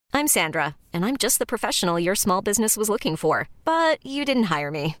I'm Sandra, and I'm just the professional your small business was looking for. But you didn't hire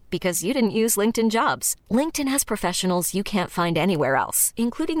me because you didn't use LinkedIn Jobs. LinkedIn has professionals you can't find anywhere else,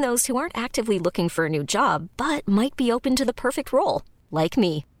 including those who aren't actively looking for a new job, but might be open to the perfect role, like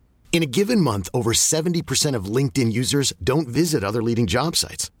me. In a given month, over 70% of LinkedIn users don't visit other leading job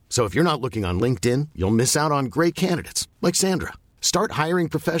sites. So if you're not looking on LinkedIn, you'll miss out on great candidates like Sandra. Start hiring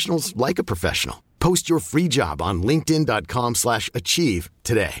professionals like a professional. Post your free job on linkedin.com/achieve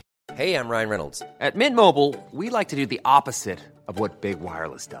today. Hey, I'm Ryan Reynolds. At Mint Mobile, we like to do the opposite of what Big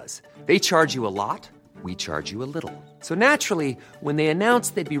Wireless does. They charge you a lot, we charge you a little. So naturally, when they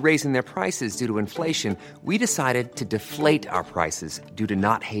announced they'd be raising their prices due to inflation, we decided to deflate our prices due to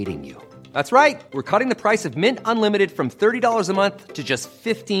not hating you. That's right. We're cutting the price of Mint Unlimited from $30 a month to just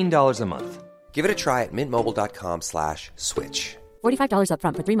 $15 a month. Give it a try at mintmobile.com/switch. $45 up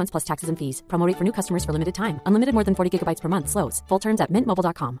front for 3 months plus taxes and fees. Promo rate for new customers for limited time. Unlimited more than 40 gigabytes per month. Slows full terms at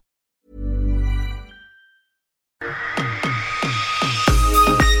mintmobile.com.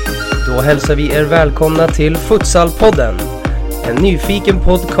 Då hälsar vi er välkomna till Futsalpodden. En nyfiken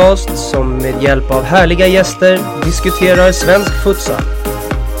podcast som med hjälp av härliga gäster diskuterar svensk futsal.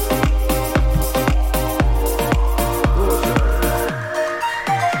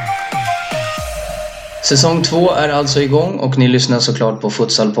 Säsong 2 är alltså igång och ni lyssnar såklart på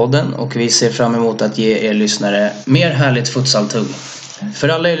Futsalpodden och vi ser fram emot att ge er lyssnare mer härligt futsaltugg. För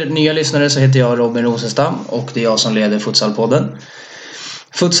alla er nya lyssnare så heter jag Robin Rosenstam och det är jag som leder Futsalpodden.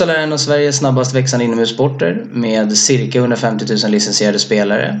 Futsal är en av Sveriges snabbast växande inomhussporter med cirka 150 000 licensierade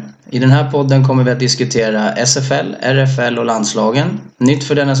spelare. I den här podden kommer vi att diskutera SFL, RFL och landslagen. Nytt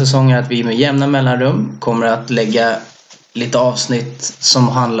för denna säsong är att vi med jämna mellanrum kommer att lägga lite avsnitt som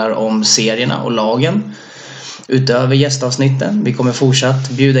handlar om serierna och lagen utöver gästavsnitten. Vi kommer fortsatt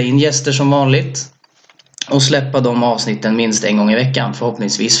bjuda in gäster som vanligt och släppa de avsnitten minst en gång i veckan,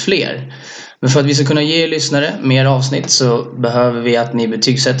 förhoppningsvis fler. Men för att vi ska kunna ge er lyssnare mer avsnitt så behöver vi att ni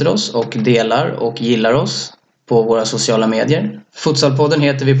betygsätter oss och delar och gillar oss på våra sociala medier. Futsalpodden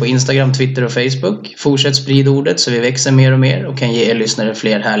heter vi på Instagram, Twitter och Facebook. Fortsätt sprida ordet så vi växer mer och mer och kan ge er lyssnare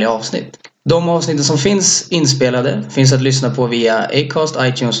fler härliga avsnitt. De avsnitten som finns inspelade finns att lyssna på via Acast,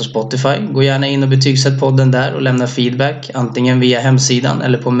 iTunes och Spotify. Gå gärna in och betygsätt podden där och lämna feedback antingen via hemsidan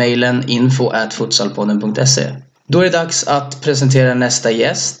eller på mejlen info@futsalpodden.se. Då är det dags att presentera nästa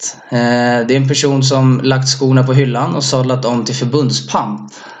gäst. Det är en person som lagt skorna på hyllan och sadlat om till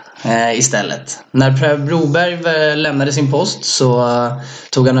förbundspamp istället. När Per Broberg lämnade sin post så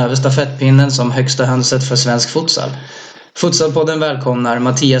tog han över stafettpinnen som högsta hönset för svensk futsal. Futsalpodden välkomnar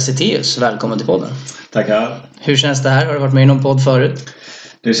Mattias Eteus. Välkommen till podden. Tackar. Hur känns det här? Har du varit med i någon podd förut?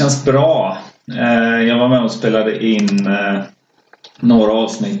 Det känns bra. Jag var med och spelade in några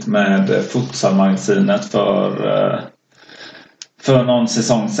avsnitt med Futsalmagasinet för någon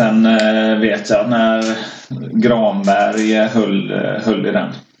säsong sedan, vet jag, när Granberg höll i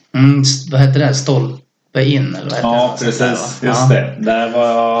den. Vad heter det? Stolpe in? Eller vad ja, precis. Just det.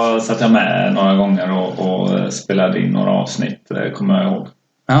 Där satt jag med några gånger och spelade in några avsnitt, kommer jag ihåg.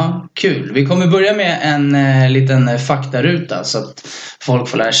 Ja, kul. Vi kommer börja med en liten faktaruta så att folk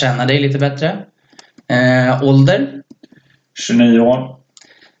får lära känna dig lite bättre. Ålder? 29 år.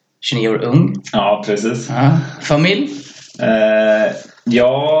 29 år ung? Ja, precis. Ja. Familj?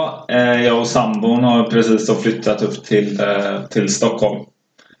 Jag och sambon har precis då flyttat upp till Stockholm.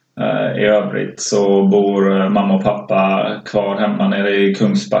 I övrigt så bor mamma och pappa kvar hemma nere i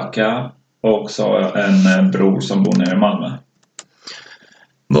Kungsbacka. Och så har jag en bror som bor nere i Malmö.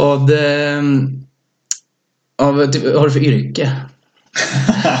 Vad har du för yrke?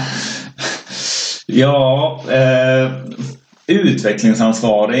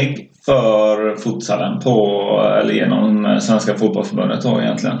 Utvecklingsansvarig för futsalen genom Svenska fotbollsförbundet då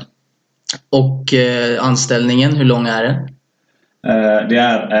egentligen. Och anställningen, hur lång är den? Det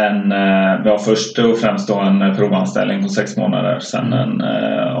är först och främst då en provanställning på 6 månader. Sen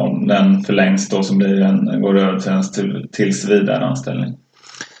om den förlängs då så går det över till en tills vidare anställning.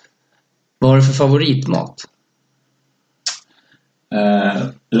 Vad har du för favoritmat?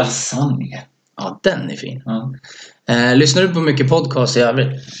 Lasagne. Ja, den är fin. Ja. Lyssnar du på mycket podcast i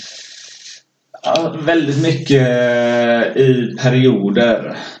övrigt? Ja, väldigt mycket i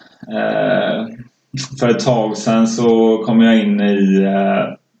perioder. För ett tag sedan så kom jag in i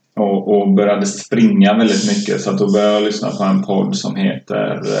och började springa väldigt mycket. Så att då började jag lyssna på en podd som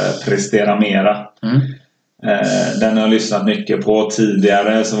heter Prestera Mera. Den har jag lyssnat mycket på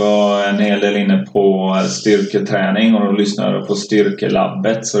tidigare. Så var en hel del inne på styrketräning. Och då lyssnade jag på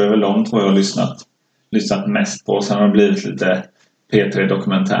Styrkelabbet. Så det är väl de två jag har lyssnat mest på. Sen har det blivit lite P3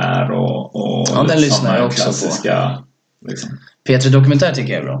 Dokumentär och ja, den lyssnar jag också klassiska på. liksom. P3 Dokumentär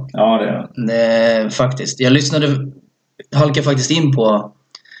tycker jag är bra. Ja, det är det. Faktiskt. Jag halkade faktiskt in på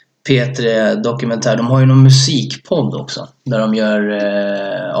P3 Dokumentär. De har ju någon musikpodd också. Där de gör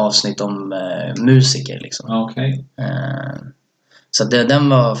avsnitt om musiker liksom. Okej. Så den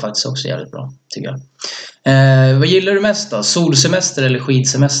var faktiskt också jävligt bra, tycker jag. Vad gillar du mest då? Solsemester eller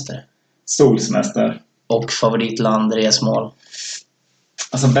skidsemester? Solsemester. Och favoritland, resmål?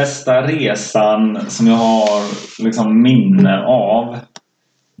 Alltså bästa resan som jag har liksom minne av,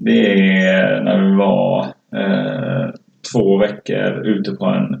 det är när vi var 2 veckor ute på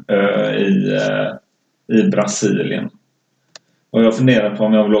en ö i Brasilien. Och jag funderar på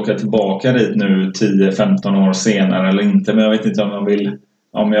om jag vill åka tillbaka dit nu 10-15 år senare eller inte. Men jag vet inte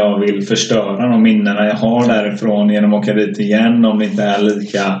om jag vill förstöra de minnena jag har därifrån genom att åka dit igen. Om det inte är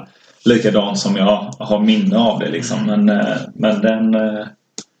likadant som jag har minne av det liksom. Men den...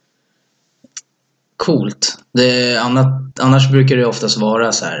 Coolt. Annars brukar det oftast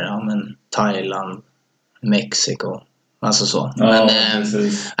vara så här, ja, men Thailand, Mexiko, alltså så. Ja,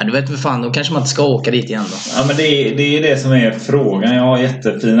 men du vet väl fan, då kanske man inte ska åka dit igen då. Ja, men det är det som är frågan. Jag har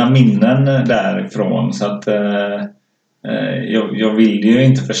jättefina minnen därifrån, så att jag vill ju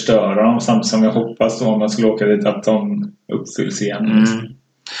inte förstöra dem, samtidigt som jag hoppas då, om man skulle åka dit, att de uppfylls igen.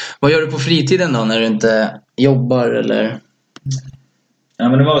 Vad gör du på fritiden då när du inte jobbar eller? Ja,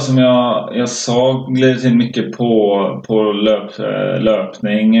 men det var som jag sa, gled till mycket på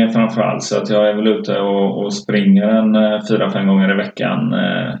löpning framförallt. Så att jag är väl ute och springer 4-5 gånger i veckan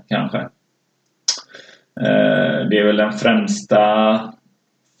kanske. Det är väl den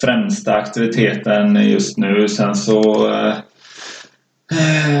främsta aktiviteten just nu. Sen så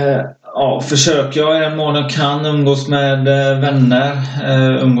försöker jag i den mån jag kan umgås med vänner.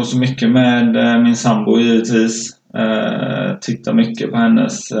 Umgås så mycket med min sambo givetvis. Tittar mycket på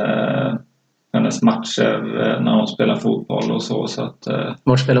hennes matcher när hon spelar fotboll och så att,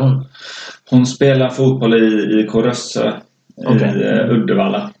 var spelar hon? Hon spelar fotboll i Korössö i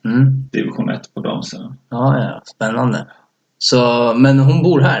Uddevalla. Division 1 på damsidan. Ja, spännande. Så, men hon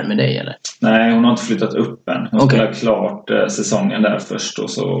bor här med dig eller? Nej, hon har inte flyttat upp än. Hon spelar klart säsongen där först, och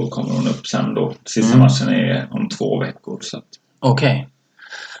så kommer hon upp sen då. Sista matchen är om 2 veckor. Okej.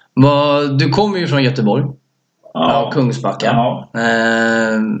 Du kommer ju från Göteborg. Ja, Kungsbacka. Ja.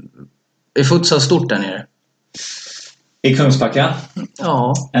 Är futsal stort där nere? I Kungsbacka?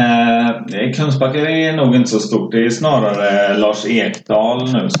 Ja. I Kungsbacka är nog inte så stort. Det är snarare Lars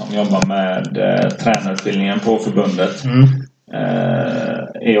Ekdal nu som jobbar med tränarutbildningen på förbundet.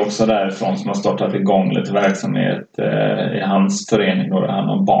 Är också därifrån som har startat igång lite verksamhet i hans förening då, där han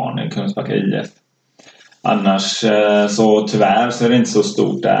har barn i Kungsbacka IF. Annars så tyvärr så är det inte så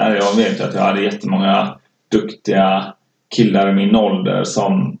stort där. Jag vet att jag hade jättemånga duktiga killar i min ålder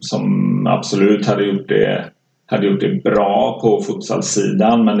som absolut hade gjort det bra på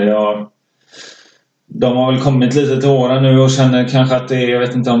futsalsidan, men de har väl kommit lite till åren nu och känner kanske att jag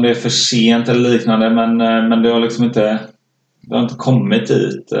vet inte om det är för sent eller liknande, men det har liksom inte kommit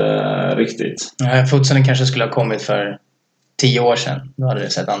dit riktigt. Futsalen kanske skulle ha kommit för 10 år sedan. Då hade det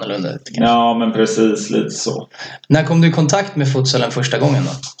sett annorlunda ut kanske. Ja, men precis, lite så. När kom du i kontakt med futsalen första gången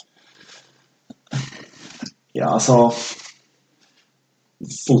då? Ja, alltså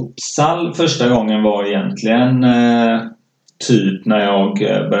futsal första gången var egentligen typ när jag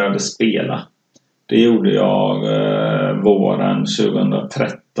började spela. Det gjorde jag våren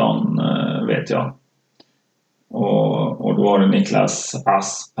 2013 vet jag. Och då var det Niklas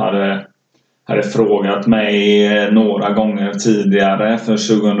Asp hade frågat mig några gånger tidigare.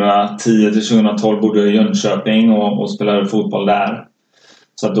 För 2010 till 2012 bodde jag i Jönköping och spelade fotboll där.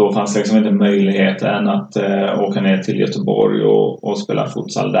 Så då fanns liksom inte möjligheten att åka ner till Göteborg och spela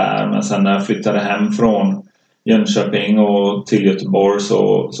futsal där. Men sen när jag flyttade hem från Jönköping och till Göteborg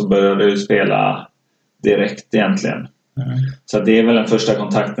så började jag spela direkt egentligen. Så det är väl den första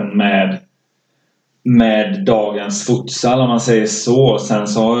kontakten med dagens futsal, om man säger så. Sen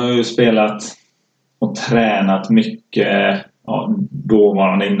så har jag ju spelat och tränat mycket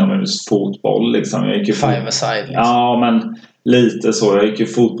dåvarande inomhusfotboll liksom. Jag gick ju five-a-side liksom. Ja, men lite så. Jag gick ju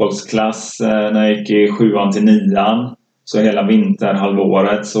fotbollsklass när jag gick i 7:an till 9:an. Så hela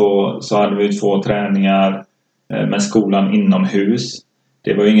vinterhalvåret så hade vi 2 träningar med skolan inomhus.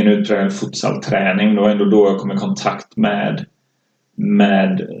 Det var ju ingen utpräglad futsalträning. Det var ändå då jag kom i kontakt med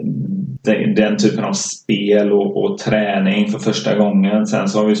den typen av spel och träning för första gången. Sen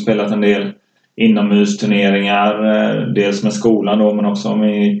så har vi spelat en del inomhusturneringar, dels med skolan då, men också med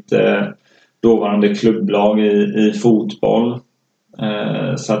mitt dåvarande klubblag i fotboll.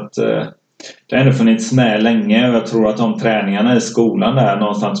 Så att det har ändå funnits med länge, och jag tror att de träningarna i skolan där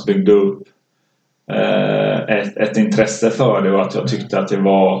någonstans byggde upp ett intresse för det och att jag tyckte att det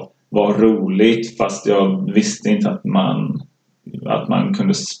var roligt, fast jag visste inte att man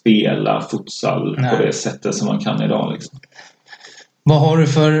kunde spela futsal på det sättet som man kan idag liksom. Vad har du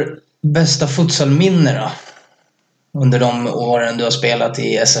för bästa futsalminne då? Under de åren du har spelat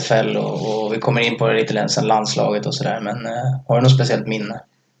i SFL och vi kommer in på det lite sen landslaget och sådär, men har du något speciellt minne?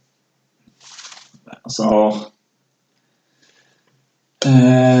 Alltså,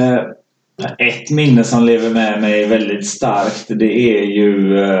 ett minne som lever med mig väldigt starkt, det är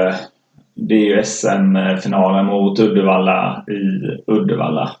ju SM-finalen mot Uddevalla i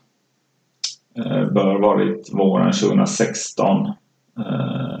Uddevalla. Bör varit våren 2016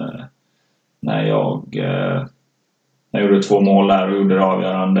 när jag gjorde 2 mål där och gjorde det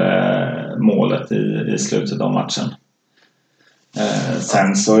avgörande målet i slutet av matchen.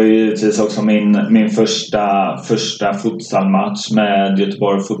 Sen så är det givetvis också min första futsalmatch med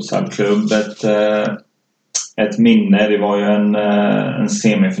Göteborg futsalklubb ett minne. Det var ju en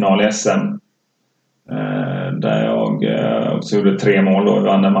semifinal i SM där jag också gjorde 3 mål och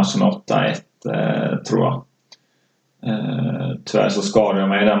vann den matchen 8-1 tror jag. Tyvärr så skadade jag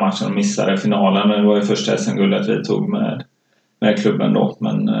mig i den matchen och missade finalen, men det var ju första SM-guldet vi tog med klubben då.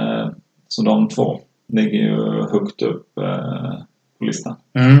 Men så de 2 ligger ju högt upp på listan.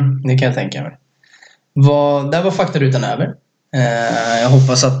 Det kan jag tänka mig. Där var faktarutan över. Jag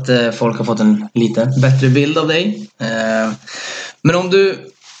hoppas att folk har fått en lite bättre bild av dig. Men om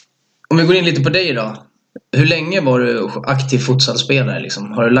vi går in lite på dig då. Hur länge var du aktiv futsalspelare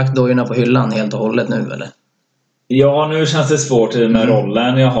liksom? Har du lagt dojorna på hyllan helt och hållet nu eller? Ja, nu känns det svårt i med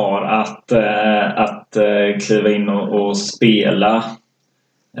rollen jag har att kliva in och spela.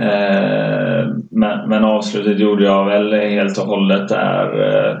 Men avslutet gjorde jag väl helt och hållet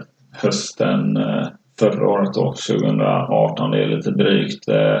där hösten förra året då, 2018. Det är lite drygt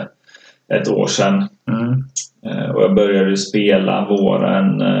ett år sedan. Och jag började spela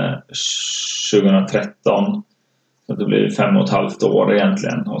våren 2013. Så det blir 5,5 år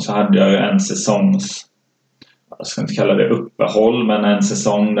egentligen. Och så hade jag ju en säsongs, jag ska inte kalla det uppehåll, men en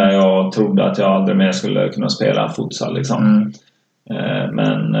säsong där jag trodde att jag aldrig mer skulle kunna spela futsal liksom.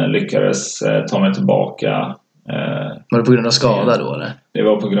 Men lyckades ta mig tillbaka. Var det på grund av skada då eller? Det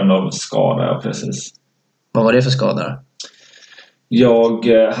var på grund av skada, ja precis. Vad var det för skada? Jag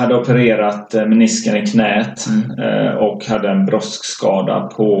hade opererat menisken i knät och hade en broskskada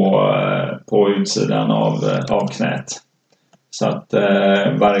på utsidan av knät. Så att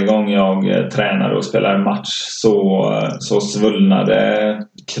varje gång jag tränade och spelade match så svullnade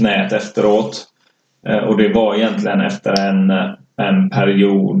knät efteråt. Och det var egentligen efter en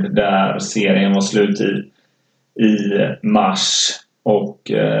period där serien var slut i mars.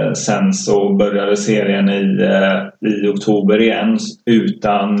 Och sen så började serien i oktober igen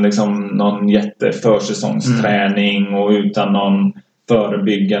utan liksom någon jätteförsäsongsträning och utan någon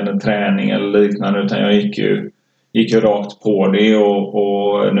förebyggande träning eller liknande, utan jag gick ju rakt på det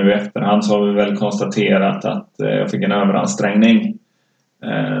och nu i efterhand så har vi väl konstaterat att jag fick en överansträngning.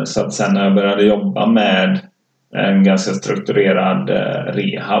 Så att sen när jag började jobba med en ganska strukturerad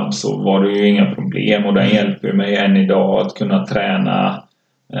rehab så var det ju inga problem, och den hjälper mig än idag att kunna träna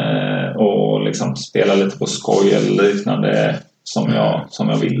och liksom spela lite på skoj eller liknande som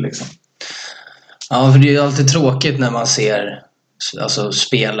jag vill liksom. Ja, för det är ju alltid tråkigt när man ser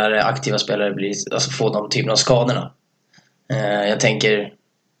aktiva spelare få de typen av skadorna. Jag tänker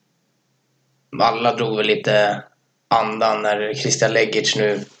alla drog väl lite andan när Christian Legic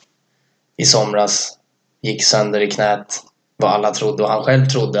nu i somras gick sönder i knät, vad alla trodde, och han själv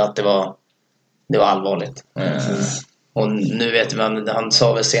trodde att det var allvarligt. Och nu vet man, han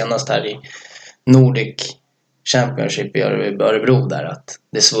sa väl senast här i Nordic Championship i Örebro där att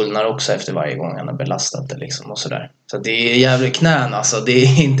det svullnar också efter varje gång han har belastat det liksom och sådär. Så det är jävligt knän alltså, det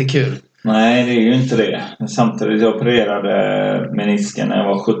är inte kul. Nej, det är ju inte det. Samtidigt jag opererade menisken när jag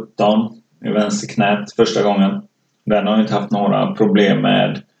var 17 i vänsterknät första gången. Den har jag inte haft några problem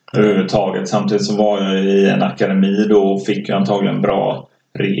med överhuvudtaget. Samtidigt så var jag i en akademi då och fick jag antagligen bra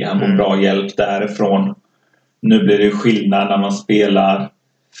rehab och bra hjälp därifrån. Nu blir det skillnad när man spelar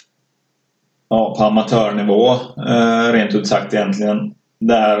på amatörnivå, rent ut sagt egentligen.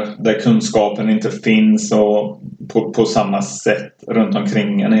 Där kunskapen inte finns och på samma sätt runt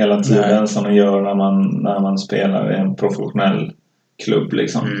omkring en hela tiden som det gör när man spelar i en professionell klubb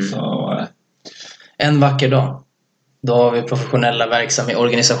liksom. Så, en vacker dag. Då har vi professionella verksamma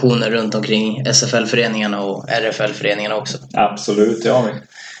organisationer runt omkring SFL-föreningarna och RFL-föreningarna också. Absolut, ja.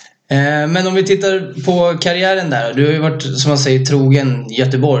 Men om vi tittar på karriären där. Du har ju varit, som man säger, trogen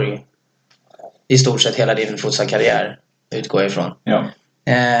Göteborg i stort sett hela din futsalkarriär, utgår jag ifrån. Ja.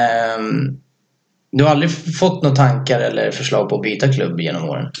 Du har aldrig fått några tankar eller förslag på att byta klubb genom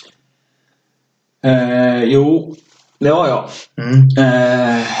åren? Jo, det har jag.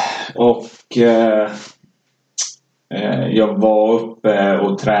 Jag var uppe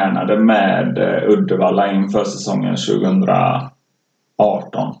och tränade med Uddevalla inför säsongen 2018.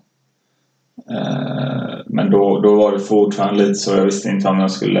 Men då var det fortfarande lite så. Jag visste inte om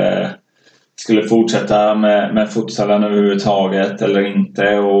jag skulle fortsätta med futsalen överhuvudtaget eller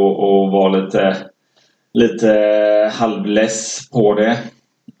inte. Och var lite halvless på det.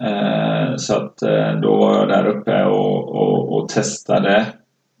 Så att då var jag där uppe och testade.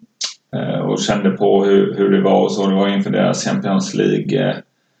 Och kände på hur det var och så. Det var inför deras Champions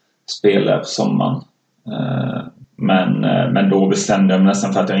League-spelare på sommaren. Men då bestämde jag mig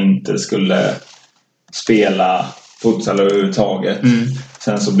nästan för att jag inte skulle spela futsal överhuvudtaget.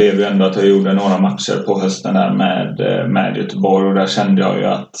 Sen så blev det ändå att jag gjorde några matcher på hösten där med Göteborg. Och där kände jag ju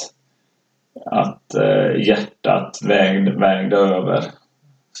att hjärtat vägde över.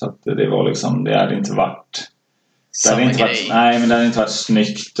 Så att det var liksom, det hade inte varit... Nej, men det hade inte varit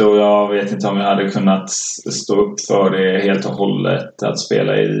snyggt. Och jag vet inte om jag hade kunnat stå upp för det helt och hållet. Att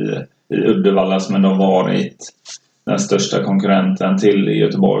spela i Uddevalla som ändå varit den största konkurrenten till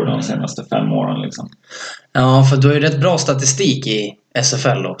Göteborg de senaste 5 åren liksom. Ja, för då är det rätt bra statistik i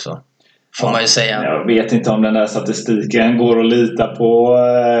SFL också, får man ju säga. Jag vet inte om den där statistiken går att lita på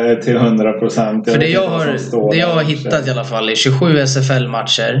till 100%. För det jag har hittat i alla fall är 27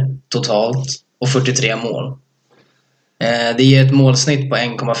 SFL-matcher totalt och 43 mål. Det ger ett målsnitt på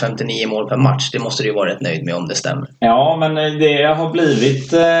 1,59 mål per match. Det måste du ju vara rätt nöjd med om det stämmer. Ja, men det har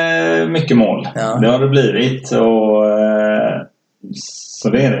blivit mycket mål. Ja. Det har det blivit. Och, så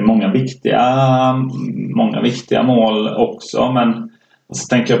det är många viktiga mål också. Men så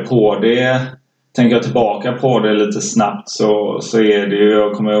tänker jag tillbaka på det lite snabbt så är det ju,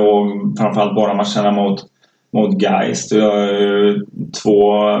 jag kommer ihåg framförallt båda matcherna mot Geist. Du har ju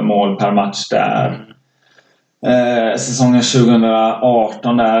 2 mål per match där. Säsongen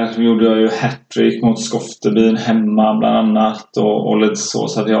 2018 där gjorde jag ju hattrick mot Skoftebyn hemma bland annat och lite så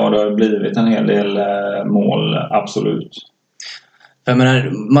att ja, det har blivit en hel del mål, absolut. Jag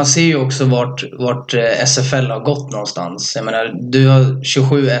menar, man ser ju också vart SFL har gått någonstans. Jag menar, du har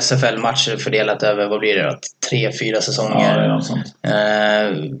 27 SFL-matcher fördelat över, vad blir det då? 3-4 säsonger. Ja, det är något sånt.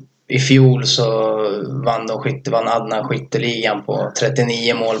 I fjol så vann Adnan skytteligan på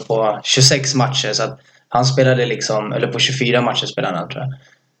 39 mål på 26 matcher, så att han spelade liksom, eller på 24 matcher spelade han, tror jag.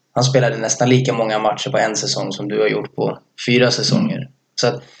 Han spelade nästan lika många matcher på en säsong som du har gjort på 4 säsonger. Så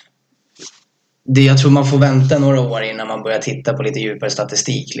att jag tror man får vänta några år innan man börjar titta på lite djupare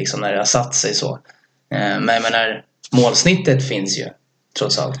statistik liksom, när det har satt sig så. Men jag menar, målsnittet finns ju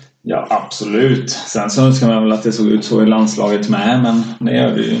trots allt. Ja, absolut. Sen så önskar man väl att det såg ut så i landslaget med, men det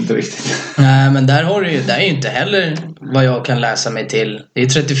gör det ju inte riktigt. Nej, men där är ju inte heller vad jag kan läsa mig till. Det är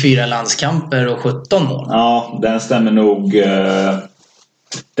 34 landskamper och 17 mål. Ja, den stämmer nog.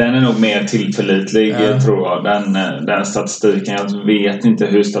 Den är nog mer tillförlitlig, tror jag. Den statistiken. Jag vet inte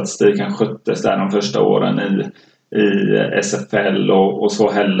hur statistiken sköttes där de första åren i SFL och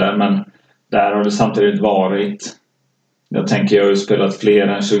så heller. Men där har det samtidigt varit... Jag har ju spelat fler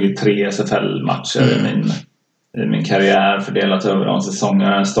än 23 SFL-matcher i min karriär, fördelat över de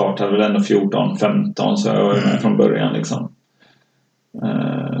säsongerna. Jag startade väl ändå 14-15, så jag var med från början liksom.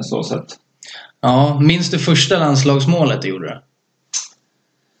 Så sett. Ja, minns du första landslagsmålet du gjorde?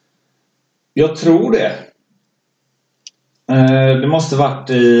 Jag tror det. Det måste varit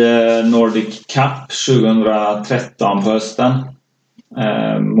i Nordic Cup 2013 på hösten.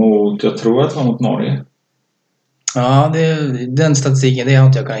 Jag tror att det var mot Norge. Ja, den statistiken, det har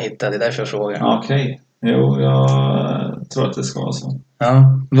inte jag kunnat hitta. Det är därför jag frågar. Okej. Jo, jag tror att det ska vara så.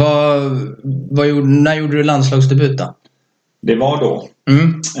 Ja. När gjorde du landslagsdebut då? Det var då.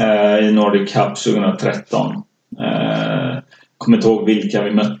 I Nordic Cup 2013. Kommer inte ihåg vilka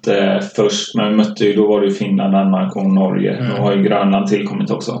vi mötte först. Men vi mötte ju, då var det ju Finland, Danmark och Norge. Då har ju Grönland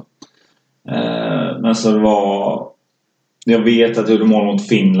tillkommit också. Men så det var... Jag vet att det gjorde mål mot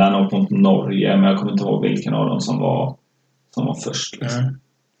Finland och mot Norge, men jag kommer inte ihåg vilken av dem som var först. Liksom.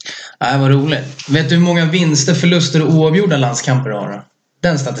 Vad roligt. Vet du hur många vinster, förluster och oavgjorda landskamper du har?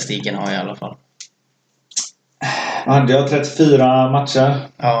 Den statistiken har jag i alla fall. Hade jag 34 matcher?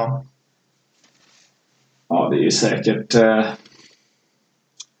 Ja. Ja, det är ju säkert...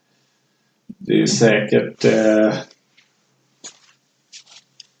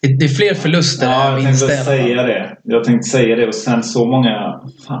 Det är fler förluster än vinster. Jag tänkte säga det. Och sen så många...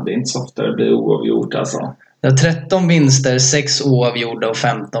 Fan, det är inte så ofta det blir oavgjort alltså. Det är 13 vinster, 6 oavgjorda och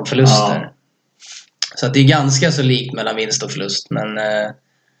 15 förluster. Ja. Så att det är ganska så likt mellan vinst och förlust. Men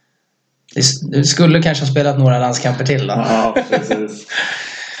Du skulle kanske ha spelat några landskamper till då. Ja, precis.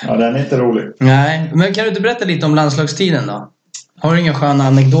 Ja, den är inte rolig. Nej, men kan du inte berätta lite om landslagstiden då? Har du inga sköna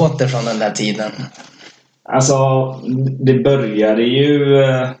anekdoter från den där tiden? Alltså, det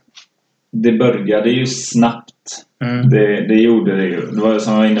började ju snabbt. Det gjorde det ju. Det var ju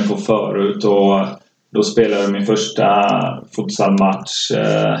som jag var inne på förut. Och då spelade jag min första futsalmatch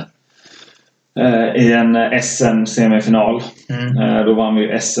i en SM-semifinal. Då vann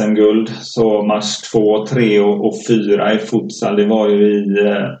vi SM-guld. Så match 2, 3 och 4 i futsal. Det var ju i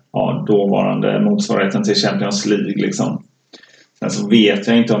dåvarande motsvarigheten till Champions League liksom. Sen så vet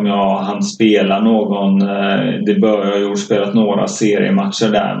jag inte om jag hann spela någon. Det bör jag ha gjort, spelat några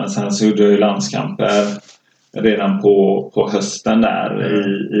seriematcher där. Men sen så gjorde jag ju landskamper redan på hösten där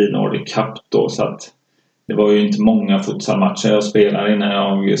i Nordic Cup då. Så att det var ju inte många futsalmatcher jag spelade innan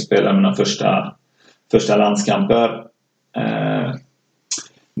jag spelade mina första landskamper.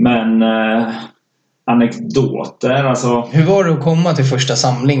 Men anekdoter, alltså... Hur var det att komma till första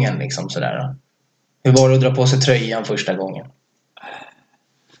samlingen liksom sådär då? Hur var det att dra på sig tröjan första gången?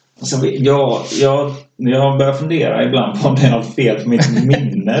 Alltså, jag börjar fundera ibland på om det är något fel på mitt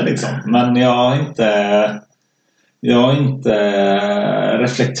minne liksom. Men jag har inte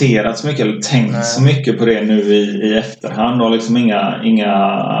reflekterat så mycket eller tänkt så mycket på det nu i efterhand. Och liksom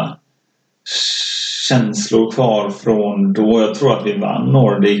inga känslor kvar från då. Jag tror att vi vann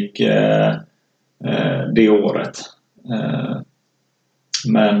Nordic det året.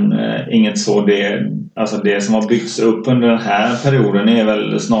 Men inget så det som har byggts upp under den här perioden är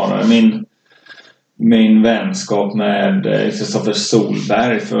väl snarare min vänskap med Kristoffer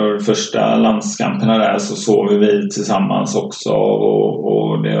Solberg. För första landskamperna där så sov vi tillsammans också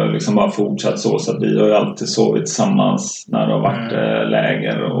och det har liksom bara fortsatt så att vi har ju alltid sovit tillsammans när det har varit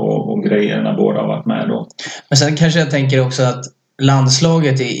läger och grejer när båda har varit med då. Men sen kanske jag tänker också att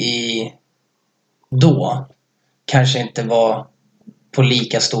landslaget i då kanske inte var på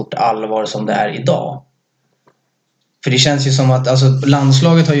lika stort allvar som det är idag. För det känns ju som att alltså,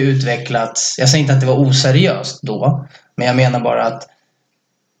 landslaget har ju utvecklats. Jag säger inte att det var oseriöst då, men jag menar bara att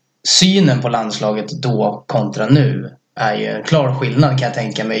synen på landslaget då kontra nu är ju en klar skillnad, kan jag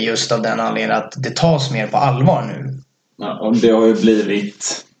tänka mig, just av den anledningen att det tas mer på allvar nu. Ja, och det har ju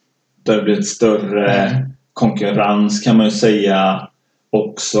blivit större konkurrens kan man ju säga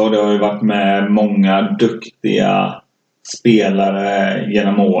också. Det har ju varit med många duktiga spelare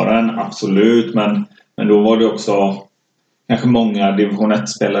genom åren, absolut, men då var det också kanske många division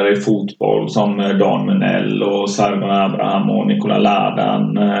 1-spelare i fotboll som Dan Menell och Sargon Abraham och Nikola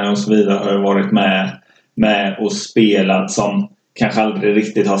Ladan och så vidare har ju varit med och spelat som kanske aldrig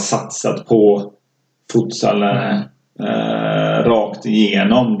riktigt har satsat på futsal rakt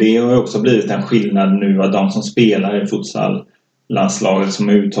igenom. Det har ju också blivit en skillnad nu att de som spelar i futsallandslaget som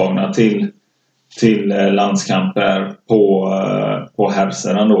är uttagna till landskamper på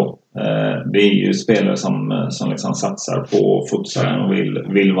herrsidan då. Det är ju spelare som liksom satsar på futsalen och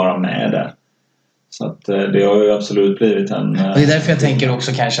vill vara med där. Så att det har ju absolut blivit en... Och det är därför jag tänker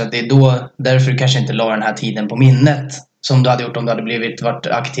också kanske att det är då därför du kanske inte la den här tiden på minnet som du hade gjort om du hade varit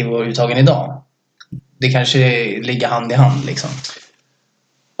aktiv och uttagen idag. Det kanske ligger hand i hand liksom.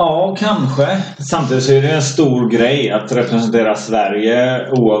 Ja, kanske. Samtidigt så är det en stor grej att representera Sverige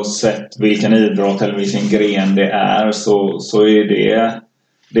oavsett vilken idrott eller vilken gren det är, så är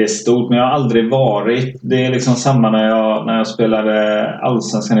det är stort. Men jag har aldrig varit... Det är liksom samma när jag spelade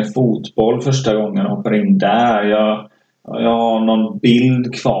allsvenskan i fotboll första gången och hoppade in där. Jag har någon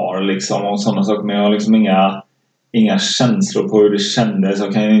bild kvar liksom och sådana saker, men jag har liksom inga känslor på hur det kändes.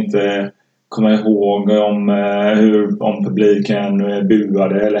 Jag kan ju inte komma ihåg om publiken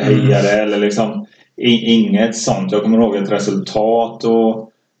buade eller hejade eller liksom inget sånt. Jag kommer ihåg ett resultat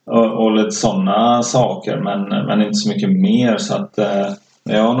och lite sådana saker, men inte så mycket mer. Så att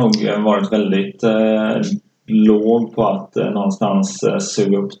jag har nog varit väldigt låg på att någonstans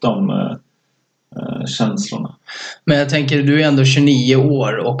suga upp de känslorna. Men jag tänker, du är ändå 29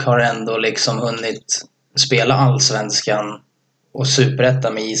 år och har ändå liksom hunnit spela allsvenskan och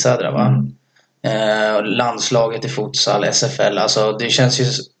superettan med Isödra, va? Landslaget i futsal, SFL, alltså det känns ju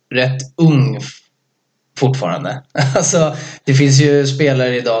rätt ung fortfarande. Alltså det finns ju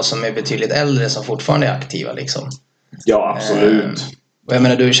spelare idag som är betydligt äldre som fortfarande är aktiva liksom. Ja, absolut. Och jag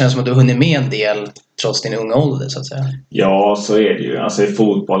menar, det känns som att du hunnit med en del trots din unga ålder så att säga. Ja, så är det ju. Alltså i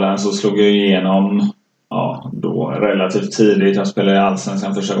fotbollen så slog jag igenom då relativt tidigt. Jag spelade i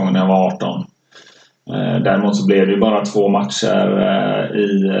allsvenskan första gången jag var 18. Däremot så blev det ju bara 2 matcher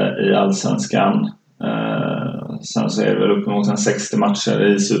i allsvenskan. Sen så är det väl uppemot 60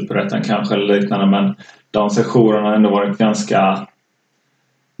 matcher i superettan kanske eller liknande. Men de sessionerna har ändå varit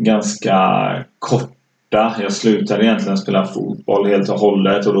ganska korta. Jag slutade egentligen spela fotboll helt och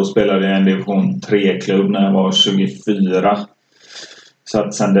hållet och då spelade jag en division 3-klubb när jag var 24. Så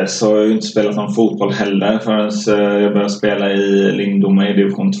att sen dess har jag ju inte spelat någon fotboll heller förrän jag började spela i Lindome i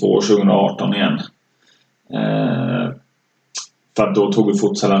division 2 2018 igen. För att då tog vi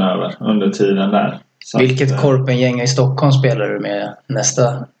futsalen över under tiden där. Så vilket korpengäng i Stockholm spelar du med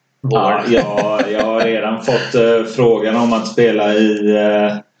nästa vår? Ja, jag har redan fått frågan om att spela i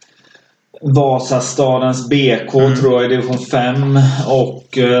Vasastadens BK tror jag i division 5. Och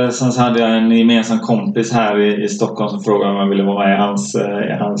sen så hade jag en gemensam kompis här i Stockholm som frågade om jag ville vara med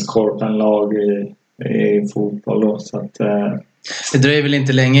i hans korpenlag i fotboll då. Så att, det dröjer väl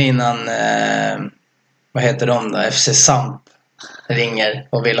inte länge innan vad heter de då? FC Samp ringer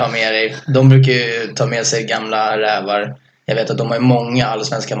och vill ha med dig. De brukar ju ta med sig gamla rävar. Jag vet att de har många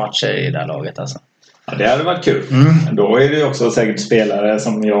allsvenska matcher i det här laget alltså. Ja, det hade varit kul. Då är det ju också säkert spelare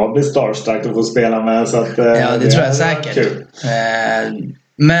som jag blir starstruck att få spela med. Så att, ja, det tror jag säkert.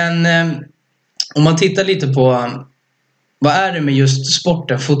 Men om man tittar lite på vad är det med just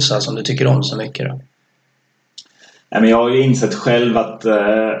sporten futsal som du tycker om så mycket då? Ja, men jag har ju insett själv att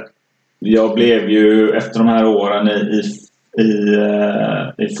jag blev ju efter de här åren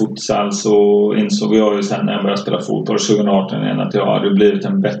i futsal så insåg jag ju sen när jag började spela fotboll 2018 igen att jag hade blivit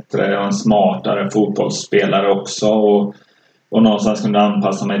en bättre och en smartare fotbollsspelare också och någonstans kunde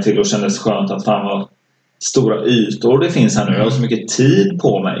anpassa mig till och kändes skönt att fan vad stora ytor det finns här nu. Jag har så mycket tid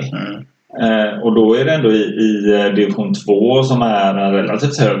på mig. Och då är det ändå i division 2 som är en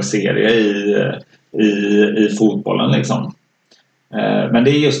relativt hög serie i fotbollen liksom. Men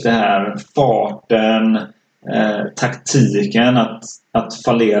det är just det här farten, taktiken, att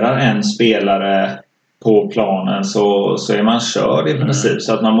fallerar en spelare på planen så är man körd i princip.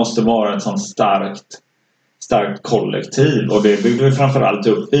 Så att man måste vara ett sånt starkt kollektiv. Och det byggde vi framförallt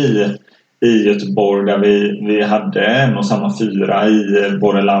upp i Göteborg där vi hade en och samma fyra i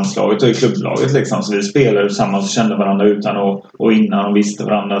både landslaget och i klubblaget liksom. Så vi spelade tillsammans och kände varandra utan och innan och visste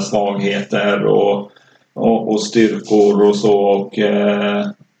varandras svagheter och styrkor och så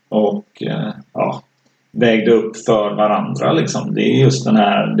och vägde upp för varandra liksom. Det är just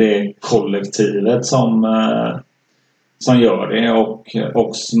det kollektivet som gör det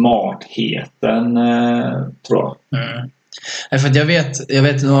och smartheten tror jag. För att jag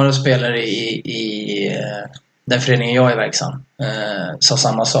vet några spelare i den föreningen jag är verksam sa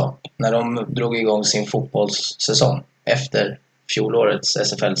samma sak när de drog igång sin fotbollssäsong efter fjolårets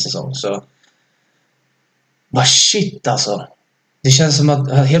SFL-säsong så vad shit alltså. Det känns som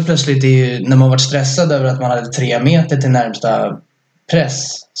att helt plötsligt när man varit stressad över att man hade 3 meter till närmsta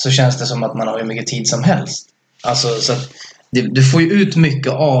press så känns det som att man har hur mycket tid som helst. Alltså så att du får ju ut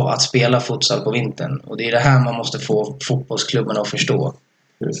mycket av att spela futsal på vintern och det är det här man måste få fotbollsklubbarna att förstå.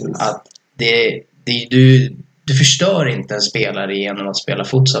 Precis. Att du förstör inte en spelare genom att spela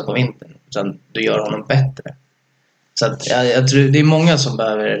futsal på vintern utan du gör honom bättre. Så att jag tror det är många som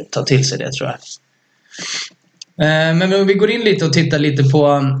behöver ta till sig det tror jag. Men om vi går in lite och tittar lite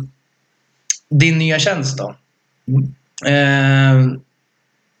på din nya tjänst då.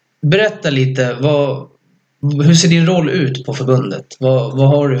 Berätta lite, hur ser din roll ut på förbundet? Vad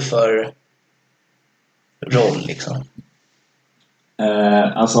har du för roll liksom?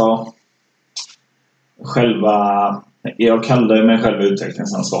 Alltså jag kallar mig själv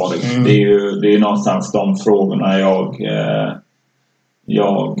utvecklingsansvarig. Det är ju någonstans de frågorna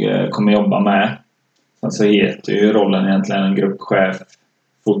jag kommer jobba med. Sen så heter ju rollen egentligen en gruppchef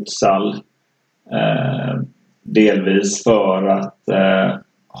futsal. Delvis för att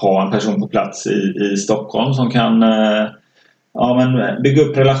ha en person på plats i Stockholm som kan bygga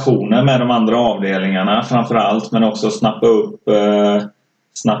upp relationer med de andra avdelningarna framförallt. Men också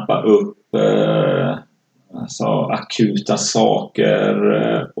snappa upp alltså akuta saker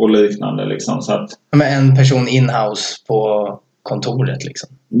och liknande liksom. Så att, men en person in-house på kontoret liksom.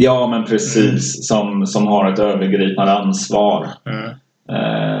 Ja, men precis. Som har ett övergripande ansvar.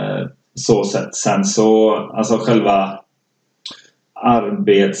 Så sett. Sen så, alltså själva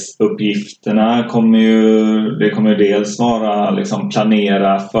arbetsuppgifterna kommer ju dels vara liksom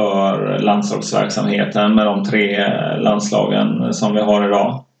planera för landslagsverksamheten med de 3 landslagen som vi har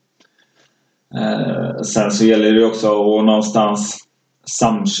idag. Sen så gäller det också att någonstans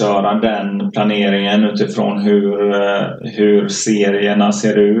samköra den planeringen utifrån hur serierna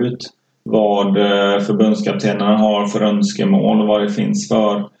ser ut, vad förbundskaptenerna har för önskemål och vad det finns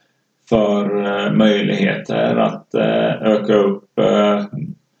för möjligheter att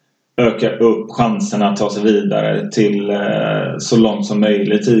öka upp chanserna att ta sig vidare till så långt som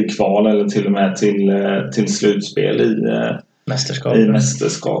möjligt i kval eller till och med till slutspel i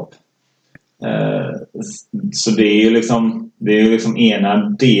mästerskap. Så det är ju liksom ena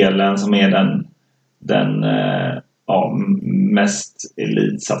delen som är den mest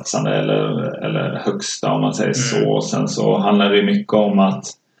elitsatsande eller högsta, om man säger så. Och sen så handlar det mycket om att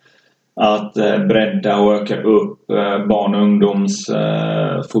bredda och öka upp barn- och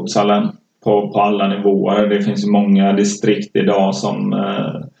ungdomsfutsalen på alla nivåer. Det finns ju många distrikt idag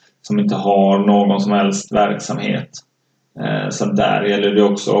som inte har någon som helst verksamhet. Så där gäller det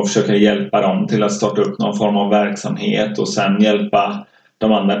också att försöka hjälpa dem till att starta upp någon form av verksamhet och sen hjälpa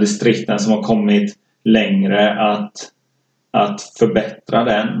de andra distrikten som har kommit längre att förbättra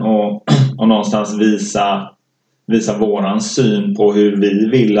den och någonstans visa våran syn på hur vi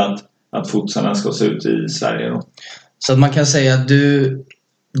vill att futsalen ska se ut i Sverige då. Så att man kan säga att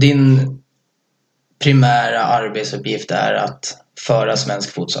din primära arbetsuppgift är att föra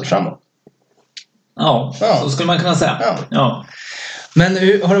svensk futsal framåt. Ja, så skulle man kunna säga. Ja. Men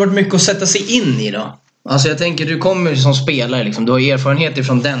har det varit mycket att sätta sig in i då? Alltså jag tänker, du kommer som spelare liksom, du har erfarenhet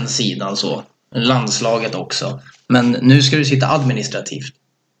ifrån den sidan så. Landslaget också. Men nu ska du sitta administrativt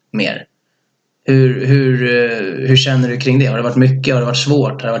mer. Hur känner du kring det? Har det varit mycket? Har det varit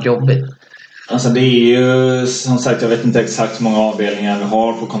svårt? Har det varit jobbigt? Alltså det är ju, som sagt, jag vet inte exakt hur många avdelningar vi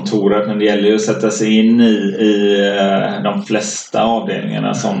har på kontoret, men det gäller ju att sätta sig in i de flesta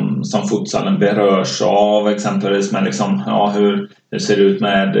avdelningarna som futsalen berörs av, exempelvis med liksom, hur ser det ut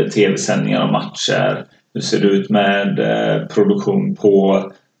med tv-sändningar och matcher, hur ser det ut med produktion på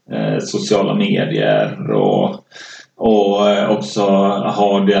sociala medier och också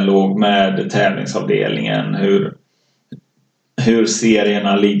ha dialog med tävlingsavdelningen, hur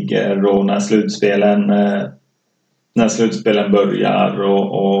serierna ligger och när slutspelen börjar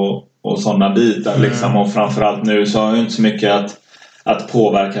och sådana bitar liksom. Och framförallt nu så har jag inte så mycket att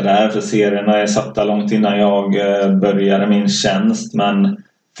påverka där, för serierna är satta långt innan jag började min tjänst, men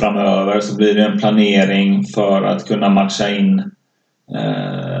framöver så blir det en planering för att kunna matcha in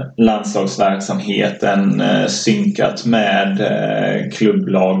landslagsverksamheten synkat med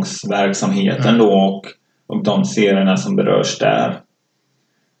klubblagsverksamheten då och de serierna som berörs där.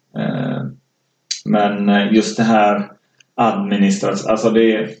 Men just det här administrativt, alltså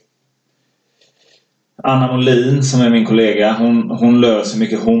det Anna Molin som är min kollega, hon löser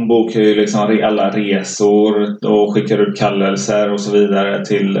mycket. Hon bokar ju liksom alla resor och skickar ut kallelser och så vidare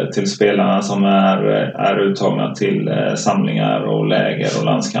till spelarna som är uttagna till samlingar och läger och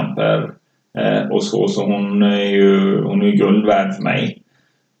landskamper och så hon är ju guld värd för mig.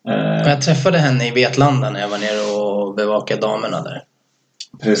 Jag träffade henne i Vetlanda när jag var nere och bevakade damerna där.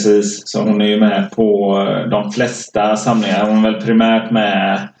 Precis, så hon är ju med på de flesta samlingar. Hon är väl primärt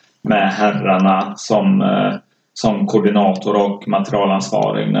med herrarna som koordinator och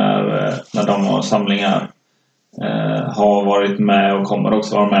materialansvarig när de har samlingar. Har varit med och kommer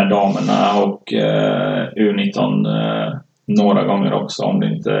också vara med damerna och U19 några gånger också om det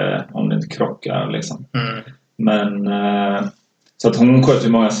inte krockar liksom. Men så att hon sköter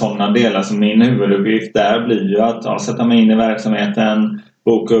ju många sådana delar, så min huvuduppgift där blir ju att sätta mig in i verksamheten,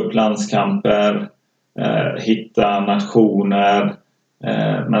 boka upp landskamper, hitta nationer,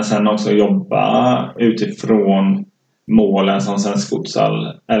 men sen också jobba utifrån målen som svensk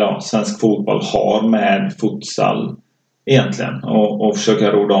fotboll har med futsal egentligen och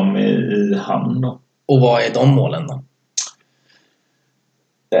försöka ro dem i hamn då. Och vad är de målen då?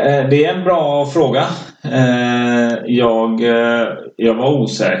 Det är en bra fråga. Jag var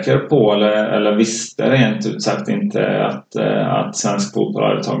osäker på eller visste rent ut sagt inte att svensk fotboll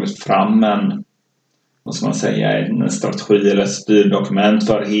hade tagit fram en, vad ska man säga, en strategi eller styrdokument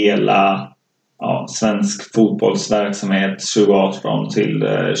för hela svensk fotbollsverksamhet 2018 till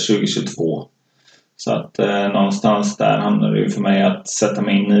 2022. Så att någonstans där handlar det ju för mig att sätta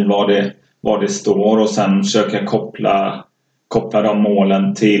mig in i vad det står och sen försöka koppla de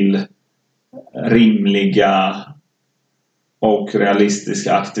målen till rimliga och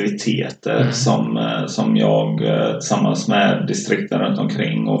realistiska aktiviteter som jag tillsammans med distrikten runt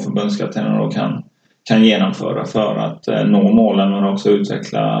omkring och förbundskaptenerna kan genomföra för att nå målen men också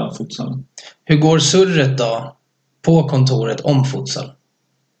utveckla futsal. Hur går surret då på kontoret om futsal?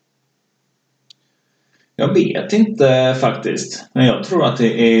 Jag vet inte faktiskt, men jag tror att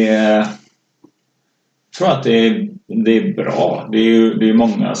det är bra. Det är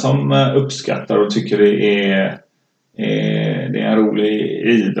många som uppskattar och tycker det är en rolig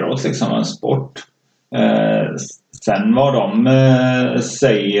idrott, liksom en sport. Sen vad de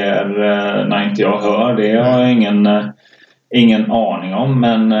säger när inte jag hör det har jag ingen aning om,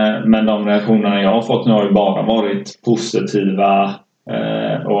 men de reaktionerna jag har fått nu har ju bara varit positiva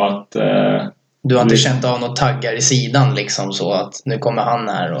och Du har inte känt av något taggar i sidan liksom, så att nu kommer han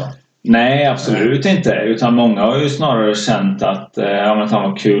här och... Nej, absolut inte. Utan många har ju snarare känt att fan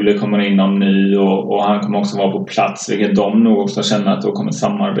vad kul, det kommer in någon ny och han kommer också vara på plats. Vilket de nog också känner att då kommer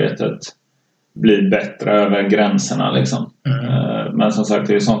samarbetet bli bättre över gränserna liksom. Men som sagt,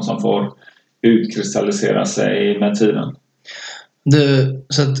 det är sånt som får utkristallisera sig med tiden.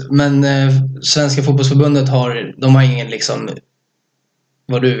 Svenska fotbollsförbundet har ingen liksom,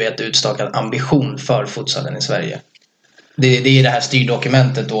 vad du vet, utstakad ambition för futsalen i Sverige. Det är det här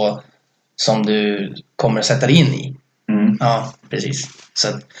styrdokumentet då som du kommer sätta dig in i. Ja, precis. Så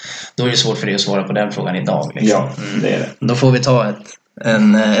då är det svårt för dig att svara på den frågan idag liksom. Ja, det är det. Då får vi ta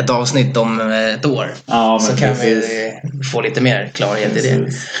ett avsnitt om ett år. Ja, så kan vi få lite mer klarhet i det.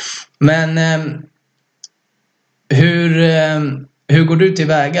 Men hur går du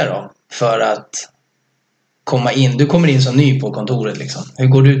tillväga då för att komma in? Du kommer in som ny på kontoret liksom. Hur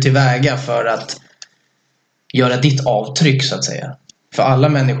går du tillväga för att göra ditt avtryck så att säga? För alla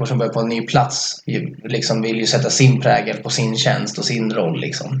människor som börjar på en ny plats liksom vill ju sätta sin prägel på sin tjänst och sin roll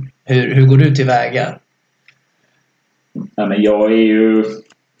liksom. Hur går du tillväga? Ja, men jag är ju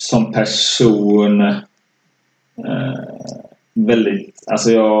som person väldigt,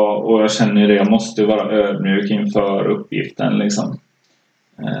 alltså jag känner ju det, jag måste vara ödmjuk inför uppgiften liksom.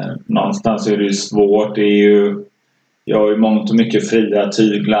 Någonstans är det ju svårt, jag har ju mångt och mycket fria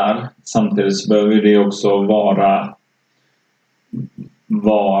tyglar, samtidigt så behöver det också vara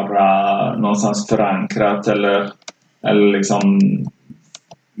någonstans förankrat eller liksom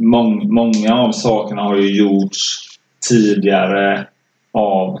många av sakerna har ju gjorts tidigare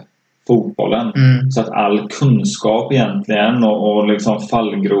av fotbollen. Så att all kunskap egentligen och liksom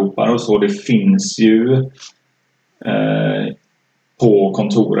fallgropar och så, det finns ju på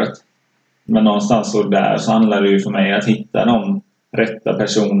kontoret. Men någonstans så där så handlar det ju för mig att hitta de rätta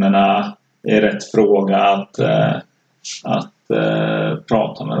personerna i rätt fråga att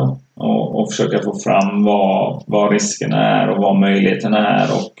prata med dem och försöka få fram vad riskerna är och vad möjligheterna är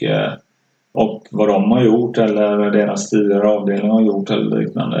och vad de har gjort eller deras tidigare avdelning har gjort eller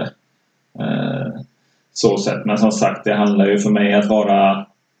liknande. Så sätt. Men som sagt, det handlar ju för mig att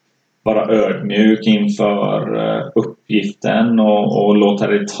vara ödmjuk inför uppgiften och låta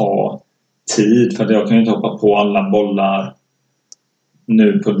det ta tid, för jag kan ju inte hoppa på alla bollar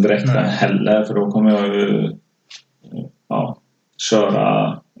nu på direkten heller, för då kommer jag ju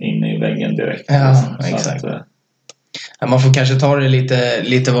köra in i väggen direkt. Ja, exakt. Man får kanske ta det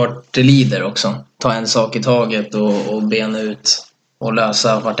lite vart det lider också. Ta en sak i taget och bena ut och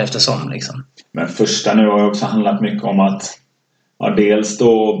lösa vart eftersom liksom. Men första nu har ju också handlat mycket om att dels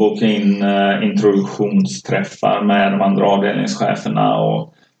då boka in introduktionsträffar med de andra avdelningscheferna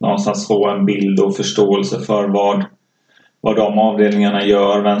och någonstans få en bild och förståelse för vad de avdelningarna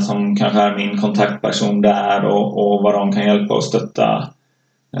gör, vem som kanske är min kontaktperson där och vad de kan hjälpa och stötta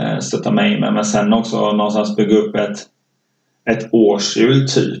mig med. Men sen också någonstans bygga upp ett årshjul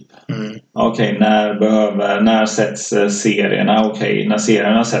typ. Okej, när sätts serierna? Okej, när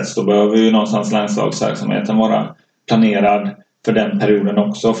serierna sätts då behöver ju någonstans landslagsverksamheten vara planerad för den perioden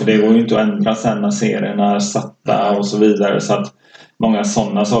också. För det går ju inte att ändra sen när serierna är satta och så vidare. Så att många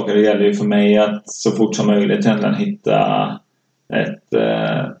sådana saker, det gäller ju för mig att så fort som möjligt egentligen hitta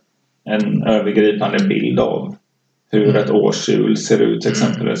en övergripande bild av hur ett årshjul ser ut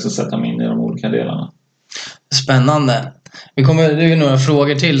exempelvis och sätta mig in i de olika delarna. Spännande. Det är några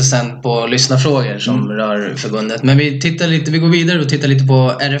frågor till sen på lyssnarfrågor som rör förbundet. Men vi går vidare och tittar lite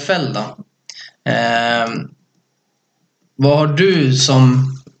på RFL då. Vad har du som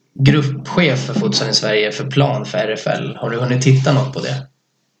gruppchef för futsal i Sverige för plan för RFL? Har du hunnit titta något på det?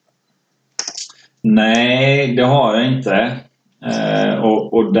 Nej, det har jag inte.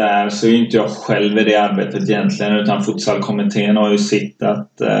 Och där så är inte jag själv i det arbetet egentligen, utan futsalkommittén har ju sitt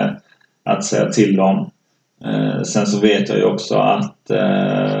att säga till om. Sen så vet jag ju också att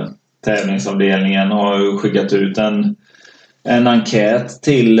tävlingsavdelningen har ju skickat ut en enkät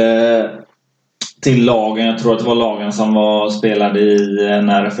till lagen. Jag tror att det var lagen som spelade i en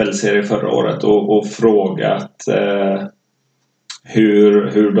RFL-serie förra året och frågat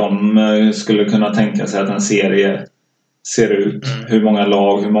hur de skulle kunna tänka sig att en serie ser ut. Hur många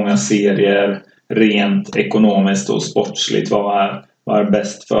lag, hur många serier rent ekonomiskt och sportsligt, vad är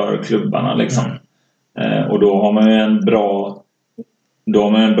bäst för klubbarna liksom. Och då har man ju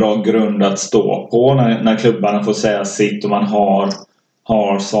en bra grund att stå på när klubbarna får säga sitt och man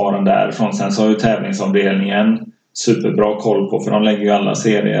har svaren därifrån. Sen så har ju tävlingsavdelningen superbra koll på, för de lägger ju alla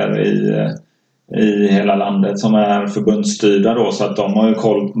serier i hela landet som är förbundsstyrda då, så att de har ju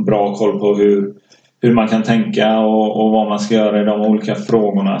bra koll på hur man kan tänka och vad man ska göra i de olika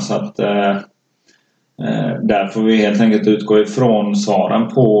frågorna. Så att Där får vi helt enkelt utgå ifrån svaren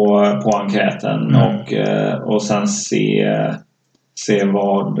på enkäten och sen se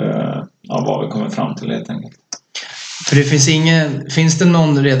vad vi kommer fram till helt enkelt. För det finns det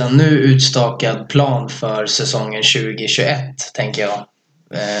någon redan nu utstakad plan för säsongen 2021, tänker jag?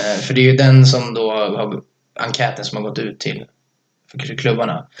 För det är ju den som då har enkäten som har gått ut till för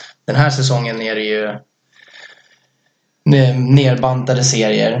klubbarna. Den här säsongen är det ju nerbantade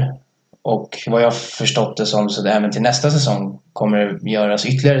serier. Och vad jag förstått det som, så det även till nästa säsong kommer det göras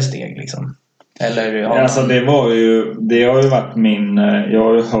ytterligare steg liksom. Eller alltså det har ju varit jag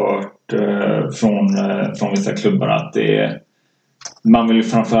har ju hört från vissa klubbar att man vill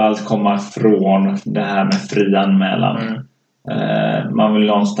framförallt komma från det här med fri anmälan. Man vill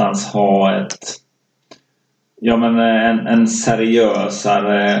någonstans ha en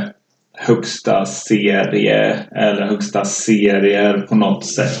seriösare högsta serie eller högsta serier på något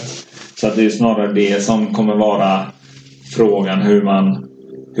sätt. Så att det är snarare det som kommer vara frågan, hur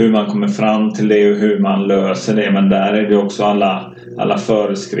man kommer fram till det och hur man löser det. Men där är det också alla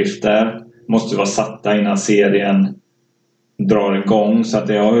föreskrifter måste vara satta innan serien drar igång. Så att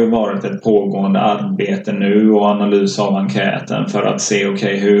det har ju varit ett pågående arbete nu och analys av enkäten för att se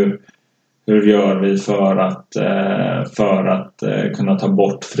hur gör vi för att kunna ta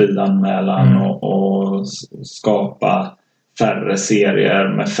bort frianmälan och skapa färre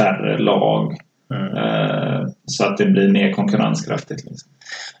serier med färre lag. Så att det blir mer konkurrenskraftigt liksom.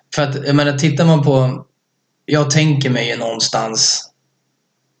 För att, jag menar, tittar man på, jag tänker mig ju någonstans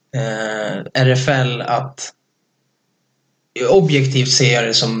RFL att objektivt ser jag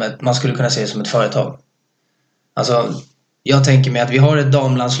det som man skulle kunna se det som ett företag. Alltså, jag tänker mig att vi har ett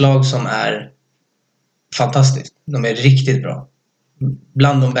damlandslag som är fantastiskt. De är riktigt bra.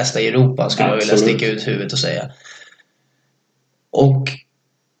 Bland de bästa i Europa skulle jag vilja sticka ut huvudet och säga. Och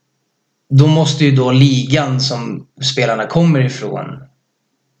då måste ju då ligan som spelarna kommer ifrån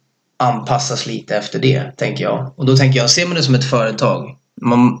anpassas lite efter det, tänker jag. Och då tänker jag, ser man det som ett företag.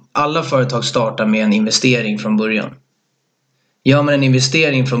 Alla företag startar med en investering från början. Gör man en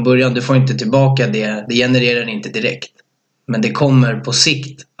investering från början, du får inte tillbaka det. Det genererar inte direkt. Men det kommer på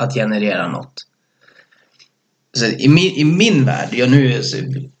sikt att generera något. Så i min värld,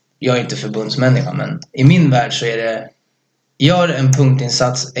 jag är inte förbundsmänniska, men i min värld så är det, gör en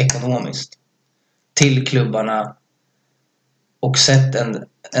punktinsats ekonomiskt till klubbarna och sätt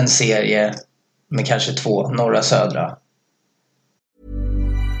en serie med kanske 2 norra södra.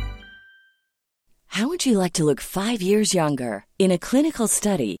 How would you like to look 5 years younger? In a clinical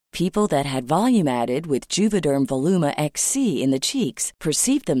study, people that had volume added with Juvederm Voluma XC in the cheeks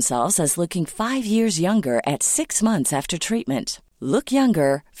perceived themselves as looking 5 years younger at 6 months after treatment. Look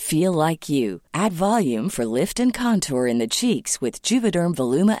younger, feel like you. Add volume for lift and contour in the cheeks with Juvederm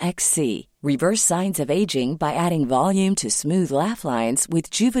Voluma XC. Reverse signs of aging by adding volume to smooth laugh lines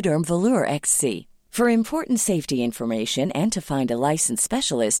with Juvederm Volure XC. For important safety information and to find a licensed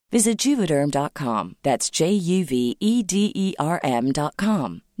specialist, visit Juvederm.com. That's JUVEDERM.com.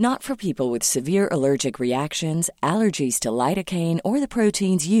 Not for people with severe allergic reactions, allergies to lidocaine, or the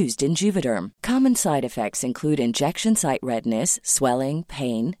proteins used in Juvederm. Common side effects include injection site redness, swelling,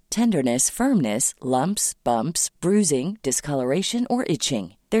 pain, tenderness, firmness, lumps, bumps, bruising, discoloration, or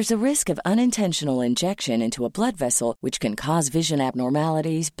itching. There's a risk of unintentional injection into a blood vessel, which can cause vision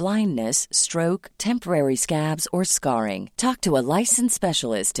abnormalities, blindness, stroke, temporary scabs, or scarring. Talk to a licensed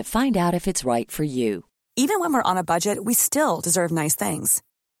specialist to find out if it's right for you. Even when we're on a budget, we still deserve nice things.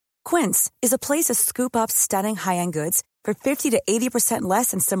 Quince is a place to scoop up stunning high-end goods for 50 to 80% less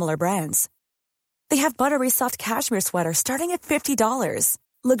than similar brands. They have buttery soft cashmere sweaters starting at $50,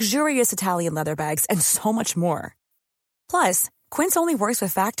 luxurious Italian leather bags, and so much more. Plus, Quince only works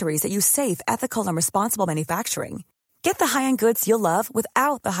with factories that use safe, ethical, and responsible manufacturing. Get the high-end goods you'll love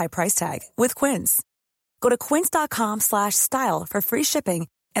without the high price tag with Quince. Go to quince.com/style for free shipping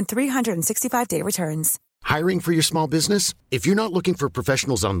and 365-day returns. Hiring for your small business? If you're not looking for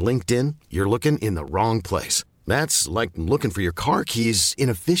professionals on LinkedIn, you're looking in the wrong place. That's like looking for your car keys in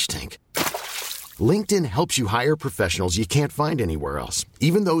a fish tank. LinkedIn helps you hire professionals you can't find anywhere else,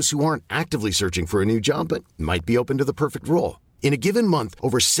 even those who aren't actively searching for a new job but might be open to the perfect role. In a given month,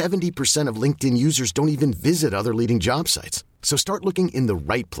 over 70% of LinkedIn users don't even visit other leading job sites. So start looking in the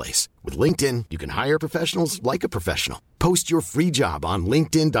right place. With LinkedIn, you can hire professionals like a professional. Post your free job on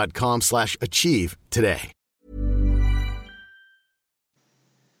linkedin.com/achieve today.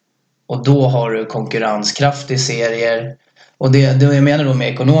 Och då har du konkurrenskraft i serier. Och det jag menar då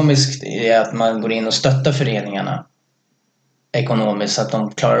med ekonomiskt är att man går in och stöttar föreningarna ekonomiskt så att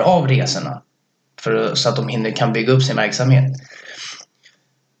de klarar av resorna. Så att de kan bygga upp sin verksamhet.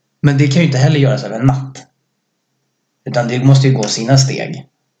 Men det kan ju inte heller göras över en natt. Utan det måste ju gå sina steg.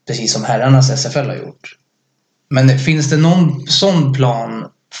 Precis som herrarnas SFL har gjort. Men finns det någon sån plan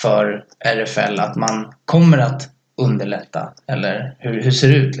för RFL att man kommer att underlätta? Eller hur ser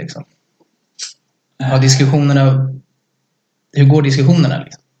det ut liksom? Hur går diskussionerna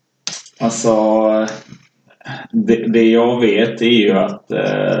liksom? Alltså, det jag vet är ju att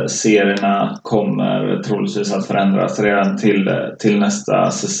serierna kommer troligtvis att förändras redan till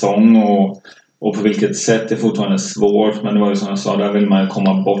nästa säsong. Och på vilket sätt är fortfarande svårt. Men det var ju som jag sa, där vill man ju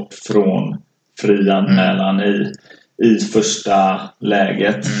komma bort från frianmälan i första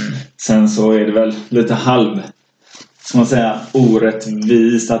läget. Sen så är det väl lite ska man säga,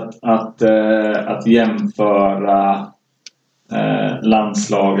 orättvist att jämföra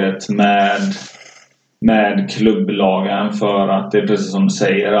landslaget med klubblagen, för att det är precis som du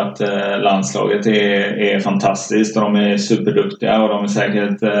säger att landslaget är fantastiskt och de är superduktiga och de är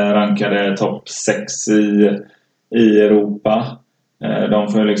säkert rankade topp 6 i Europa.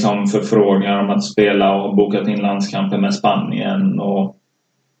 De får liksom förfrågningar om att spela och bokat in landskamper med Spanien och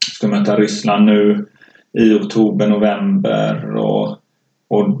ska möta Ryssland nu i oktober, november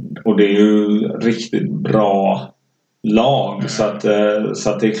och det är ju riktigt bra lag, så att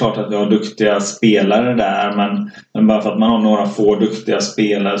det är klart att vi har duktiga spelare där, men bara för att man har några få duktiga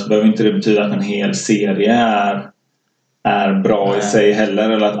spelare så behöver inte det betyda att en hel serie är bra i sig heller,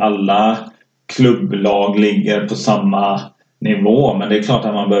 eller att alla klubblag ligger på samma nivå. Men det är klart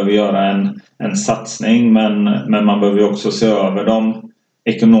att man behöver göra en satsning, men man behöver också se över de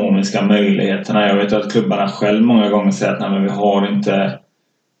ekonomiska möjligheterna. Jag vet att klubbarna själv många gånger säger att nej, men vi har inte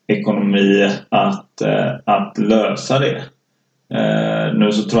ekonomi att lösa det.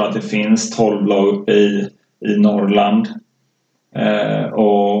 Nu så tror jag att det finns 12 lag uppe i Norrland.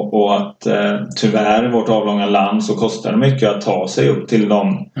 Och att tyvärr i vårt avlånga land så kostar det mycket att ta sig upp till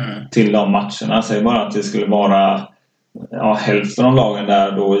de matcherna. Säg bara att det skulle vara hälften av lagen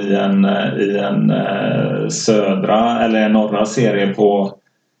där då i en södra eller en norra serie på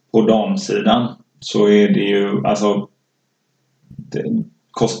damsidan, så är det ju alltså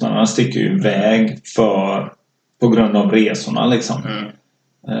kostnaderna sticker ju iväg på grund av resorna liksom.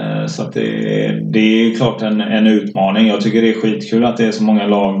 Så att det är klart en utmaning. Jag tycker det är skitkul att det är så många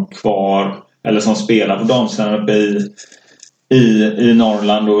lag kvar eller som spelar på damsidan uppe i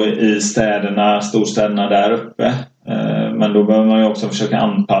Norrland och i storstäderna där uppe. Men då behöver man ju också försöka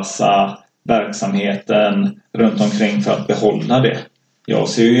anpassa verksamheten runt omkring för att behålla det. Jag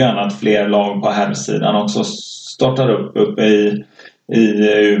ser ju gärna att fler lag på herrsidan också startar uppe i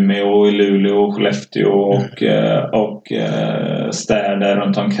Umeå, i Luleå och Skellefteå och städer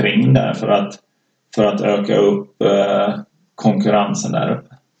runt omkring där för att öka upp konkurrensen där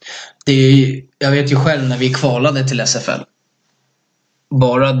uppe. Jag vet ju själv när vi kvalade till SFL.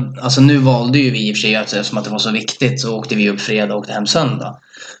 Alltså nu valde ju vi i och för sig att eftersom att det var så viktigt så åkte vi upp fredag och åkte hem söndag.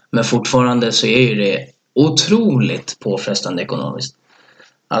 Men fortfarande så är ju det otroligt påfrestande ekonomiskt.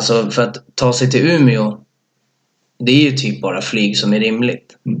 Alltså för att ta sig till Umeå, det är ju typ bara flyg som är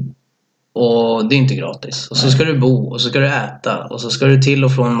rimligt. Och det är inte gratis. Och så ska du bo och så ska du äta och så ska du till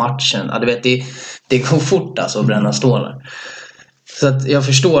och från matchen. Ja, du vet, det går fort alltså att bränna stålar. Så att jag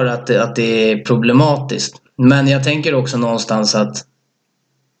förstår att det är problematiskt. Men jag tänker också någonstans att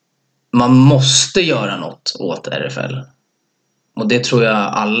man måste göra något åt RFL. Och det tror jag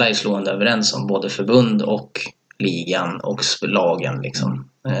alla är slående överens om. Både förbund och ligan och lagen liksom.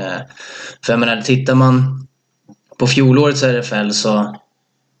 För jag menar, tittar man på fjolårets RFL så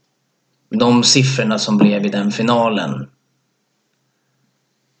de siffrorna som blev i den finalen,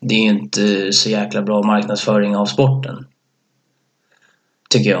 det är ju inte så jäkla bra marknadsföring av sporten,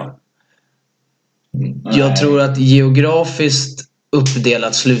 tycker jag. Jag tror att geografiskt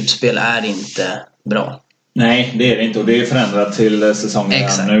uppdelat slutspel är inte bra. Nej, det är det inte, och det är förändrat till säsongen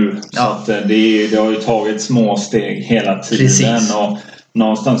nu. Så att det har ju tagit små steg hela tiden. Precis. Och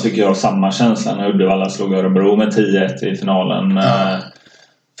någonstans fick jag samma känsla när Uddevalla slog Örebro med 10-1 i finalen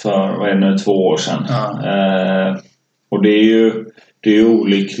för 2 år sedan. Och det är ju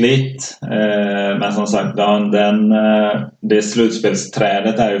olyckligt. Men som sagt, det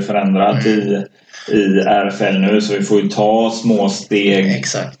slutspelsträdet är ju förändrat i RFL nu, så vi får ju ta små steg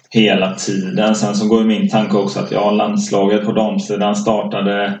hela tiden. Sen så går ju min tanke också att landslaget på damsidan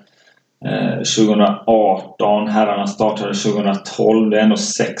startade 2018, herrarna startade 2012, det är ändå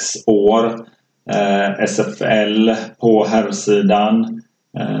 6 år. SFL på herrsidan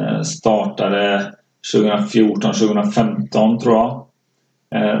startade 2014-2015 tror jag.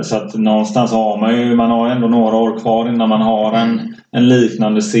 Så att någonstans har man har ändå några år kvar innan man har en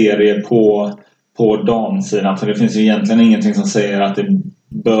liknande serie på damsidan. För det finns ju egentligen ingenting som säger att det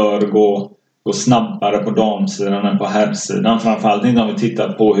bör gå snabbare på damsidan än på herrsidan. Framförallt inte om vi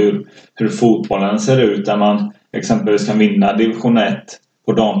tittar på hur fotbollen ser ut, där man exempelvis kan vinna division 1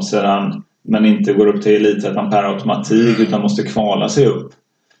 på damsidan men inte går upp till elitettan per automatik utan måste kvala sig upp.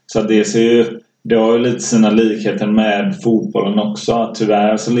 Så det har ju lite sina likheter med fotbollen också, att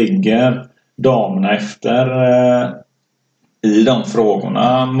tyvärr så ligger damerna efter i de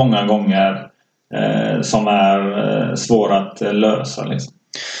frågorna många gånger som är svåra att lösa liksom.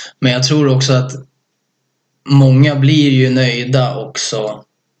 Men jag tror också att många blir ju nöjda också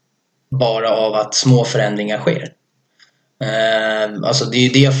bara av att små förändringar sker. Alltså det är ju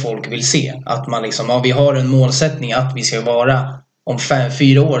det folk vill se. Att man liksom, vi har en målsättning att vi ska vara, om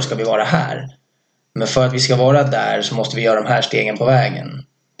 4 år ska vi vara här. Men för att vi ska vara där så måste vi göra de här stegen på vägen.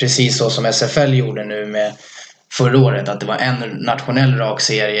 Precis så som SFL gjorde nu med förra året, att det var en nationell rak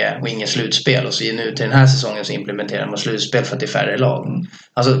serie och ingen slutspel, och så nu till den här säsongen så implementerar man slutspel för att det är färre lag.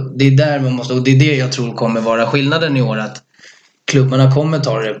 Alltså det är där man måste, och det är det jag tror kommer vara skillnaden i år, att klubbarna kommer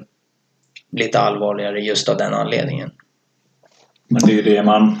ta det lite allvarligare just av den anledningen. Men det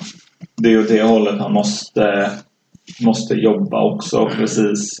är ju det hållet man måste jobba också,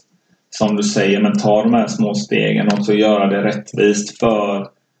 precis som du säger, men ta de här små stegen och också göra det rättvist för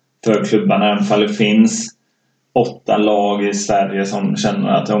klubbarna. Även om det finns 8 lag i Sverige som känner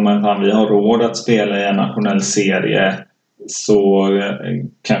att vi har råd att spela i en nationell serie, så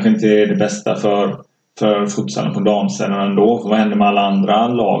kanske inte är det bästa för futsalen på damsidan ändå. För vad händer med alla andra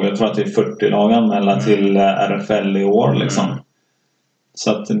lag? Jag tror att det är 40 lag anmälda till RFL i år liksom.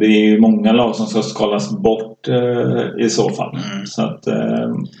 Så att det är ju många lag som ska skalas bort i så fall. Så att,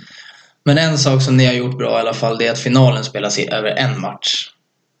 men en sak som ni har gjort bra i alla fall, det är att finalen spelas över en match.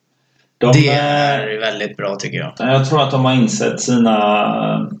 Det är väldigt bra tycker jag. Jag tror att de har insett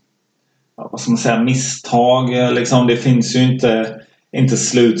sina misstag. Liksom, det finns ju inte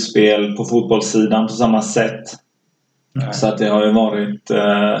slutspel på fotbollssidan på samma sätt. Nej. Så att det har ju varit...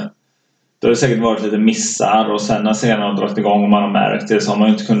 Det har säkert varit lite missar, och sen när serien har dragit igång och man har märkt det, så har man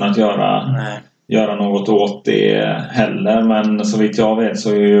ju inte kunnat göra något åt det heller. Men så vitt jag vet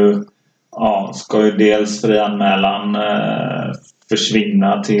så är ska ju dels frianmälan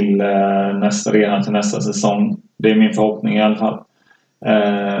försvinna till redan till nästa säsong. Det är min förhoppning i alla fall.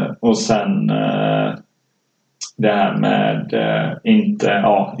 Och sen det här med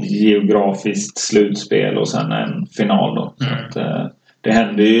geografiskt slutspel och sen en final då. Så att, det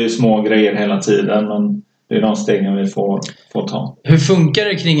händer ju små grejer hela tiden, men det är de stegen vi får ta. Hur funkar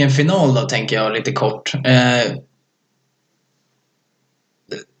det kring en final då, tänker jag lite kort?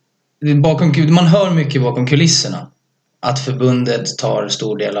 Man hör mycket bakom kulisserna att förbundet tar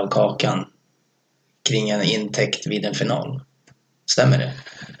stor del av kakan kring en intäkt vid en final. Stämmer det?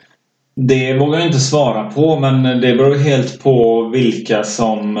 Det vågar jag inte svara på, men det beror helt på vilka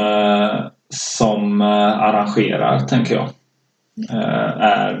som arrangerar, tänker jag.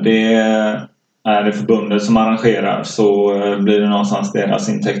 Är det förbundet som arrangerar, så blir det någonstans deras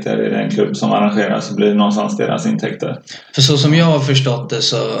intäkter. Är det en klubb som arrangerar, så blir det någonstans deras intäkter. För så som jag har förstått det,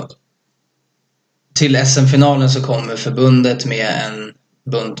 så till SM-finalen så kommer förbundet med en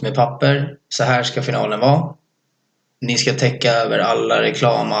bunt med papper. Så här ska finalen vara. Ni ska täcka över alla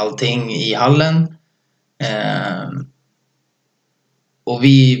reklam och allting i hallen. Och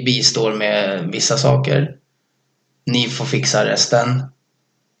vi bistår med vissa saker. Ni får fixa resten.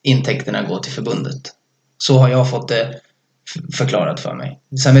 Intäkterna går till förbundet. Så har jag fått det förklarat för mig.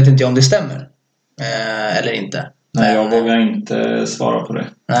 Sen vet inte jag om det stämmer. Eller inte. Nej, jag vågar inte svara på det.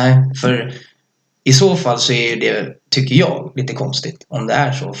 Nej, för i så fall så är det, tycker jag, lite konstigt om det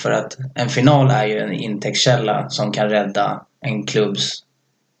är så. För att en final är ju en intäktskälla som kan rädda en klubbs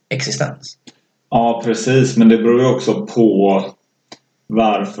existens. Ja, precis. Men det beror ju också på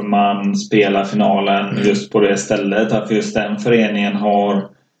varför man spelar finalen just på det stället. Att just den föreningen har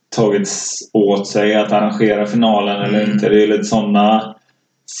tagits åt sig att arrangera finalen eller inte. Det är ju lite sådana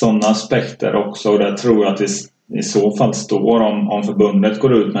aspekter också. Och där tror jag att det i så fall står om förbundet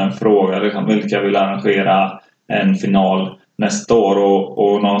går ut med en fråga. Liksom, vilka vill arrangera en final nästa år?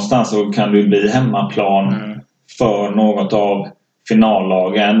 Och någonstans så kan det ju bli hemmaplan för något av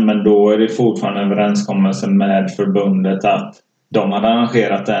finallagen. Men då är det fortfarande en överenskommelse med förbundet att de hade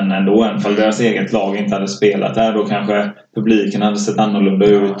arrangerat den ändå. Även om deras eget lag inte hade spelat där. Då kanske publiken hade sett annorlunda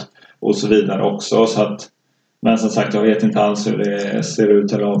ut och så vidare också. Så att, men som sagt, jag vet inte alls hur det ser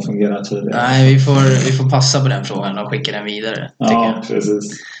ut eller har fungerat tidigare. Nej, vi får passa på den frågan och skicka den vidare. Ja,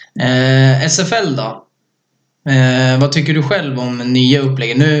 precis. SFL då? Vad tycker du själv om nya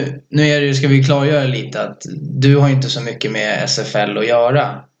upplägg? Nu ska vi klargöra lite att du har inte så mycket med SFL att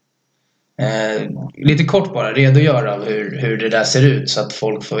göra. Lite kort bara, redogöra av hur det där ser ut så att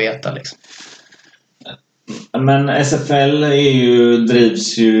folk får veta liksom. Men SFL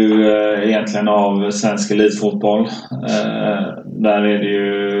drivs ju egentligen av svensk elitfotboll. Där är det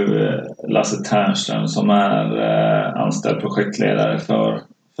ju Lasse Ternström som är anställd projektledare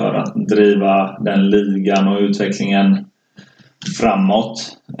för att driva den ligan och utvecklingen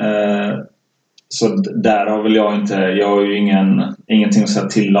framåt. Så där har väl jag har ju ingenting att säga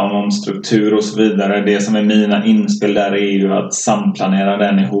till om struktur och så vidare. Det som är mina inspel där är ju att samplanera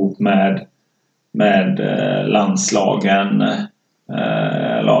den ihop med landslagen,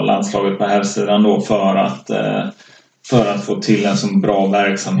 landslaget på här sidan då för att få till en så bra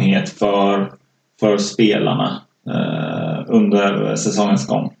verksamhet för spelarna under säsongens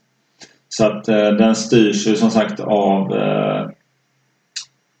gång. Så att den styrs ju som sagt av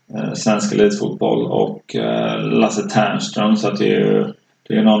svensk elitfotboll och Lasse Ternström, så att det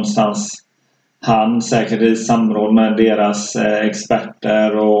är någonstans han säkert i samråd med deras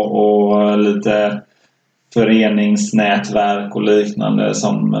experter och lite föreningsnätverk och liknande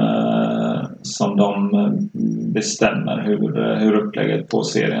som de bestämmer hur upplägget på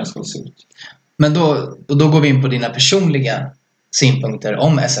serien ska se ut. Men då går vi in på dina personliga synpunkter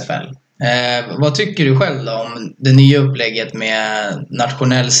om SFL. Vad tycker du själv då om det nya upplägget med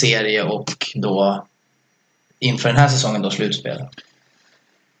nationell serie och då inför den här säsongen då slutspel?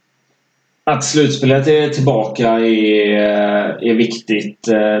 Att slutspelet är tillbaka är viktigt,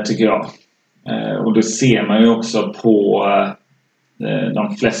 tycker jag. Och det ser man ju också på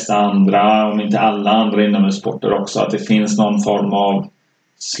de flesta andra, om inte alla andra inomhussporter också, att det finns någon form av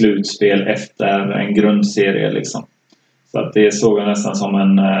slutspel efter en grundserie liksom. Så att det såg jag nästan som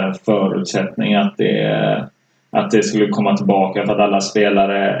en förutsättning att det skulle komma tillbaka, för att alla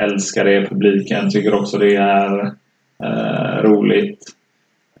spelare älskar det, publiken tycker också det är roligt.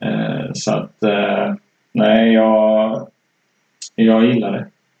 Så att nej, jag gillar det.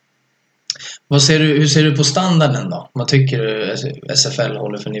 Hur ser du på standarden då? Vad tycker du SFL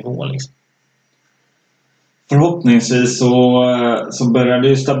håller för nivå liksom? Förhoppningsvis så börjar det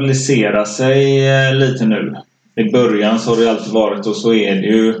ju stabilisera sig lite nu. I början så har det alltid varit, och så är det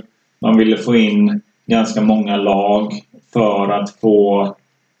ju, man ville få in ganska många lag för att få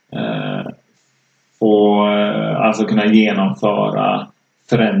alltså kunna genomföra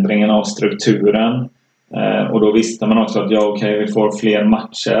förändringen av strukturen. Och då visste man också att vi får fler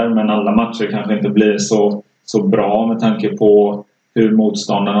matcher, men alla matcher kanske inte blir så bra med tanke på hur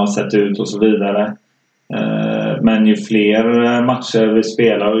motståndarna har sett ut och så vidare. Men ju fler matcher vi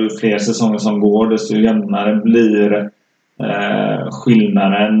spelar och ju fler säsonger som går, desto jämnare blir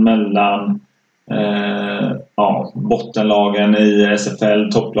skillnaden mellan bottenlagen i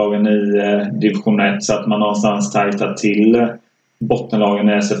SFL, topplagen i division 1, så att man någonstans tajtar till bottenlagen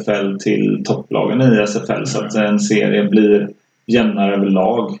i SFL till topplagen i SFL, så att en serie blir jämnare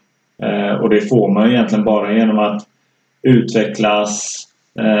överlag. Och det får man egentligen bara genom att utvecklas,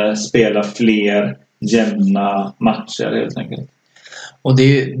 spela fler jämna matcher helt enkelt. Och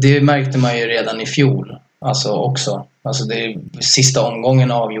det märkte man ju redan i fjol också. Sista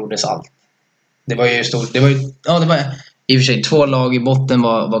omgången avgjordes allt. Det var ju stort. Det var i och för sig 2 lag i botten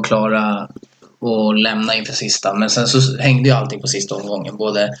var klara och lämna inför sista, men sen så hängde ju allting på sista omgången,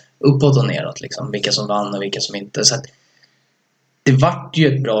 både uppåt och neråt liksom, vilka som vann och vilka som inte, så att det vart ju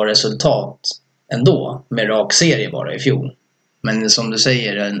ett bra resultat ändå med rak serie bara i fjol. Men som du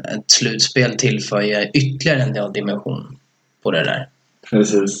säger, ett slutspel tillför ytterligare en dimension på det där.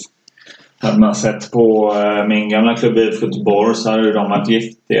 Precis. Hade man sett på min gamla klubb i Göteborg, så hade de varit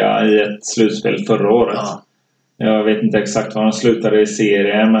giftiga i ett slutspel förra året. Ja. Jag vet inte exakt var de slutade i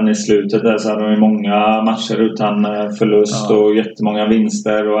serien, men i slutet där så hade de många matcher utan förlust och jättemånga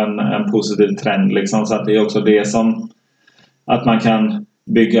vinster och en positiv trend liksom. Så att det är också det som att man kan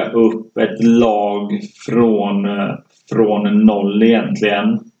bygga upp ett lag från noll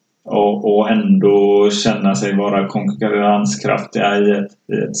egentligen och ändå känna sig vara konkurrenskraftiga i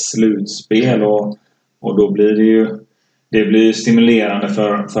ett slutspel, och då blir det blir stimulerande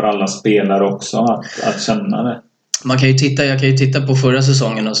för alla spelare också att känna det. Jag kan ju titta på förra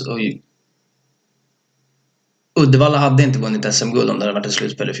säsongen och Uddevalla hade inte vunnit SM-guld om det hade varit ett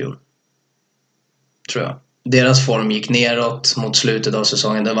slutspel i fjol, tror jag. Deras form gick neråt mot slutet av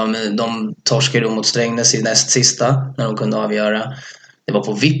säsongen. De torskade mot Strängnäs i näst sista när de kunde avgöra. Det var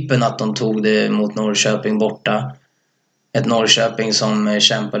på vippen att de tog det mot Norrköping borta. Ett Norrköping som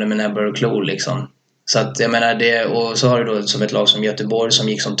kämpade med näbbar och klor liksom. Så att jag menar det, och så har du då som ett lag som Göteborg som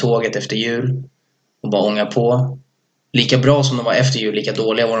gick som tåget efter jul och bara ånga på. Lika bra som de var efter jul, lika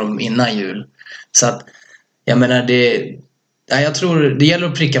dåliga var de innan jul. Så att jag menar jag tror det gäller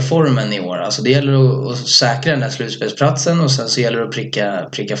att pricka formen i år. Alltså det gäller att säkra den där slutspelsplatsen och sen så gäller det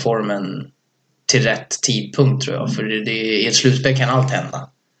att pricka formen till rätt tidpunkt, tror jag. För i ett slutspel kan allt hända.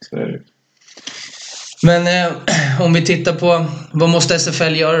 Så är det. Men om vi tittar på vad måste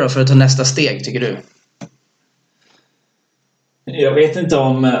SFL göra då för att ta nästa steg, tycker du? Jag vet inte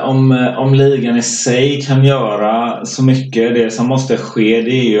om ligan i sig kan göra så mycket. Det som måste ske,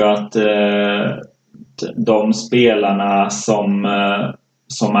 det är ju att de spelarna som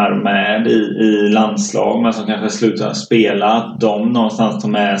är med i landslag men som kanske slutar spela, att de någonstans tar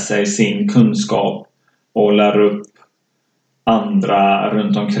med sig sin kunskap och lär upp andra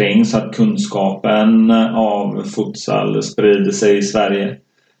runt omkring så att kunskapen av futsal sprider sig i Sverige.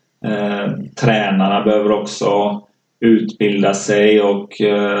 Tränarna behöver också utbilda sig och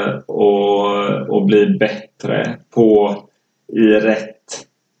bli bättre i rätt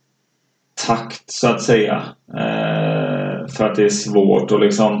takt, så att säga. För att det är svårt att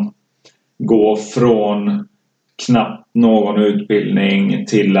liksom gå från knappt någon utbildning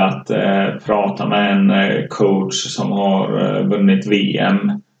till att prata med en coach som har vunnit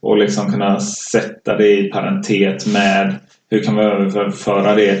VM och liksom kunna sätta det i parentes med hur kan vi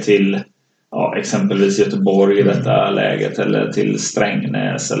överföra det till exempelvis Göteborg i detta läget, eller till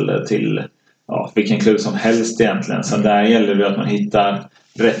Strängnäs eller till vilken klubb som helst egentligen. Så där gäller det att man hittar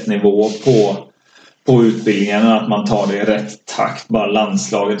rätt nivå på utbildningen och att man tar det i rätt takt. Bara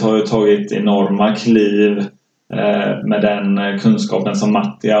landslaget har ju tagit enorma kliv med den kunskapen som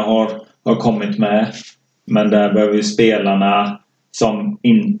Mattia har kommit med. Men där behöver ju spelarna som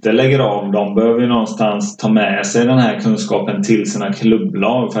inte lägger av, de behöver ju någonstans ta med sig den här kunskapen till sina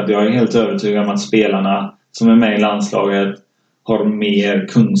klubblag. För att jag är helt övertygad om att spelarna som är med i landslaget har mer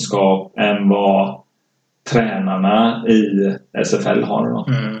kunskap än vad tränarna i SFL har då.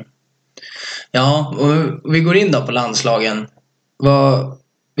 Ja, och vi går in då på landslagen.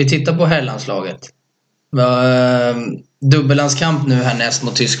 Vi tittar på herrlandslaget. Dubbellandskamp nu härnäst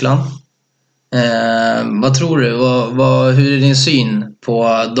mot Tyskland. Vad tror du? Hur är din syn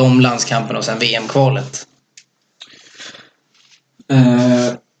på de landskamperna och sen VM-kvalet?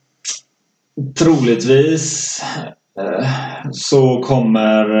 Troligtvis så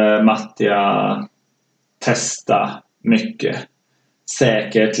kommer Mattia testa mycket.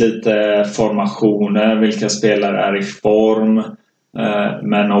 Säkert lite formationer, vilka spelare är i form,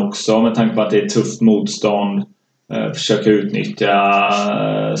 men också med tanke på att det är tufft motstånd, försöka utnyttja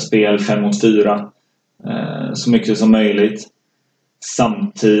spel 5 mot 4 så mycket som möjligt.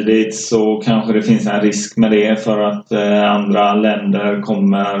 Samtidigt så kanske det finns en risk med det, för att andra länder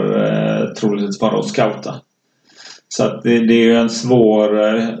kommer troligtvis bara att scouta. Så att det är ju en svår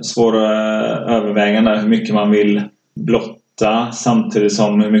övervägande hur mycket man vill blotta, samtidigt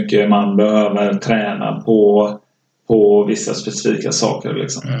som hur mycket man behöver träna på vissa specifika saker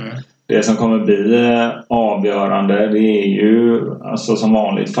liksom. Det som kommer bli avgörande, det är ju alltså som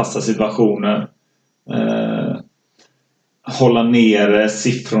vanligt fasta situationer. Hålla ner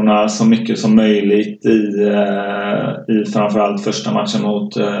siffrorna så mycket som möjligt i framförallt första matchen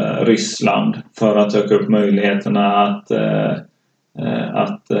mot Ryssland, för att öka upp möjligheterna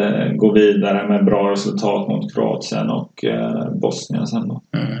att gå vidare med bra resultat mot Kroatien och Bosnien sen då.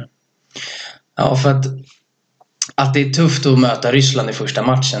 Ja, för att det är tufft att möta Ryssland i första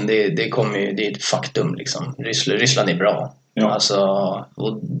matchen, det är ett faktum liksom. Ryssland är bra. Ja. Alltså,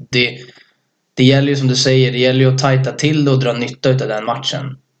 och det gäller ju, som du säger, det gäller ju att tajta till det och dra nytta av den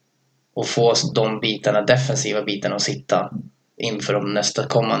matchen och få de defensiva bitarna att sitta inför de nästa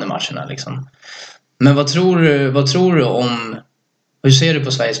kommande matcherna liksom. Men vad tror du om, hur ser du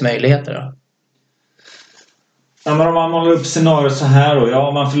på Sveriges möjligheter då? Ja, men om man målar upp scenariot så här då.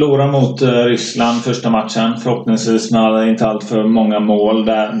 Ja, man förlorar mot Ryssland första matchen. Förhoppningsvis med inte allt för många mål.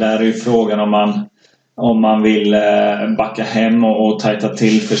 Där är ju frågan om man vill backa hem och tajta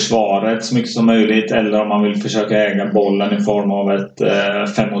till försvaret så mycket som möjligt, eller om man vill försöka äga bollen i form av ett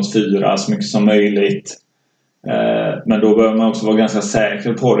 5 mot 4 så mycket som möjligt. Men då behöver man också vara ganska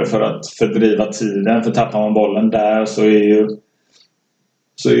säker på det för att fördriva tiden. För tappar man bollen där så är ju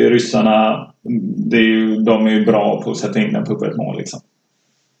ryssarna, de är ju bra på att sätta in den på ett mål liksom.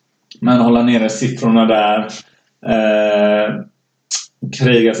 Men hålla nere siffrorna där,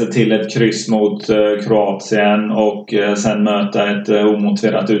 kriga sig till ett kryss mot Kroatien och sen möta ett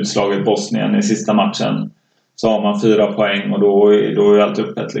omotiverat utslag i Bosnien i sista matchen, så har man 4 poäng och då är allt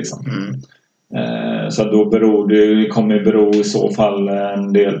öppet liksom. Så då kommer det bero i så fall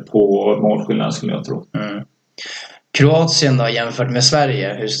en del på målskillnaden, skulle jag tro. Kroatien då, jämfört med Sverige,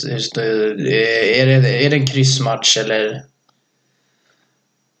 är det en kryssmatch eller?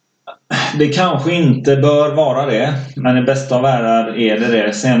 Det kanske inte bör vara det, men i bästa av världar är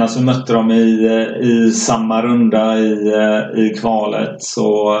det. Senast vi mötte dem i samma runda i kvalet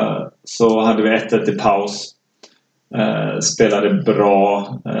så hade vi 1-1 i paus. Spelade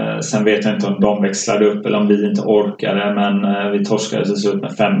bra. Sen vet jag inte om de växlade upp eller om vi inte orkade, men vi torskade till slut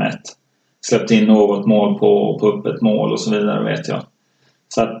med 5-1. Släppte in något mål på öppet mål och så vidare, vet jag.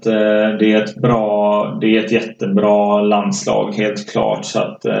 Så att det är ett jättebra landslag, helt klart. Så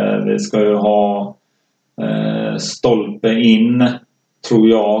att vi ska ju ha stolpe in, tror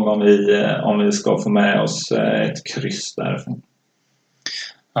jag, om vi ska få med oss ett kryss därifrån.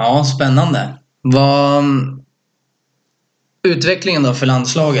 Ja, spännande. Utvecklingen då för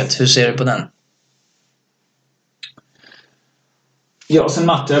landslaget, hur ser du på den? Ja, sen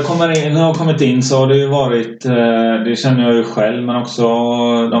Matte har kommit in så har det ju varit, det känner jag ju själv, men också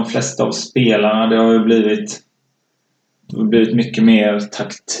de flesta av spelarna, det har ju blivit mycket mer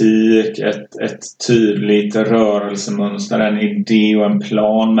taktik, ett tydligt rörelsemönster, en idé och en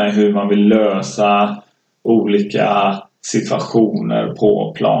plan med hur man vill lösa olika situationer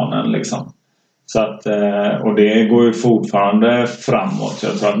på planen liksom. Så att, och det går ju fortfarande framåt.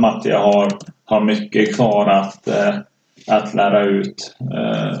 Jag tror att Matte har mycket kvar att lära ut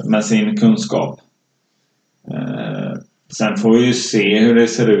med sin kunskap. Sen får vi ju se hur det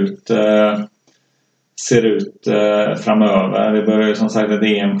ser ut framöver. Det börjar ju som sagt ett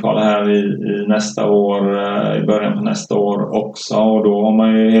EM-kval här i nästa år, i början på nästa år också, och då har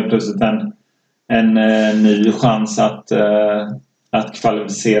man ju helt plötsligt en ny chans att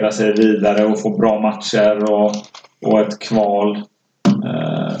kvalificera sig vidare och få bra matcher och ett kval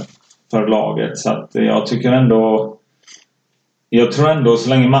för laget. Så att jag tror ändå så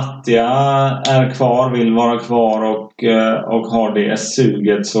länge Mattia är kvar, vill vara kvar och har det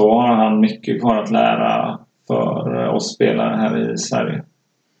suget, så har han mycket kvar att lära för oss spelare här i Sverige.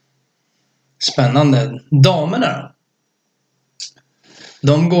 Spännande. Damerna då?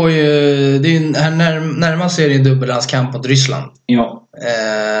 De går ju, det är ju här närmast är det en dubbellandskamp mot Ryssland. Ja.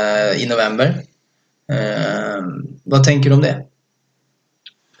 I november. Vad tänker du om det?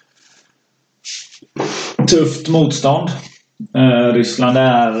 Tufft motstånd. Ryssland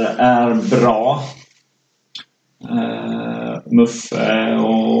är bra. Muffe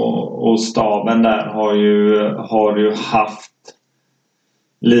och staben där har ju haft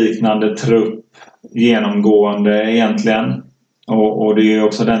liknande trupp genomgående egentligen. Och det är ju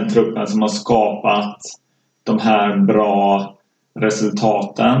också den truppen som har skapat de här bra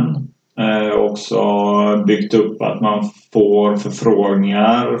resultaten. Också byggt upp att man får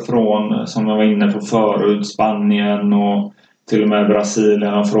förfrågningar från, som jag var inne på förut, Spanien och till och med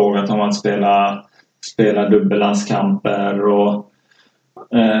Brasilien har frågat om att spela dubbellandskamper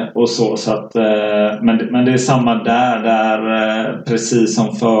och så att, men det är samma där precis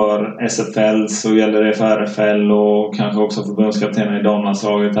som för SFL så gäller det för RFL och kanske också förbundskaptenen i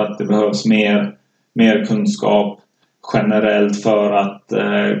damlandslaget, att det behövs mer kunskap generellt för att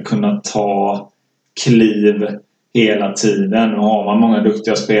kunna ta kliv hela tiden. Nu har man många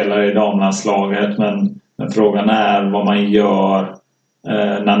duktiga spelare i damlandslaget, men frågan är vad man gör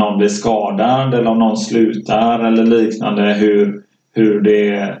när någon blir skadad eller om någon slutar eller liknande, hur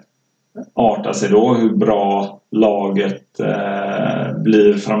det artar sig då, hur bra laget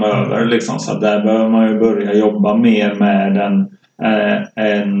blir framöver liksom. Så där behöver man ju börja jobba mer med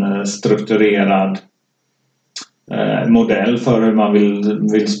en strukturerad modell för hur man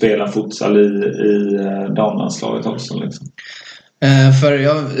vill spela futsal i damlandslaget också liksom. För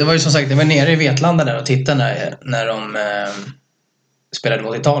det var ju som sagt, jag var nere i Vetlanda där och tittade när de spelade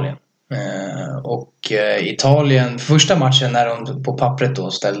mot Italien. Och Italien, första matchen när de på pappret då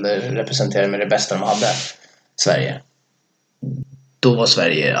representerade med det bästa de hade, Sverige. Då var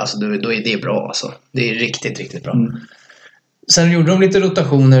Sverige, alltså då är det bra alltså. Det är riktigt, riktigt bra. Mm. Sen gjorde de lite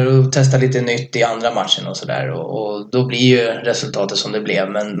rotationer och testade lite nytt i andra matchen och sådär. Och då blir ju resultatet som det blev.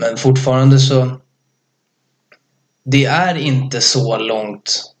 Men fortfarande så, det är inte så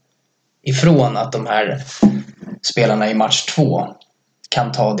långt ifrån att de här spelarna i match 2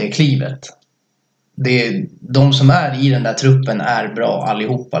 kan ta det klivet. De som är i den där truppen är bra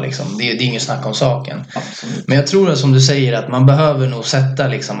allihopa liksom. Det är inget snack om saken. Absolut. Men jag tror att, som du säger, att man behöver nog sätta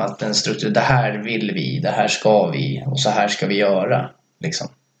liksom att en struktur, det här vill vi, det här ska vi och så här ska vi göra liksom.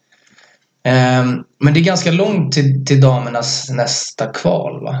 Men det är ganska långt till damernas nästa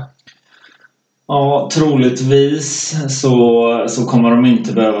kval, va? Ja, troligtvis så kommer de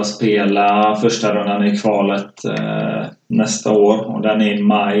inte behöva spela första rundan i kvalet nästa år, och den är i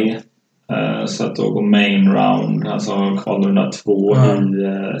maj. Så att då går main round, alltså kvalrunda 2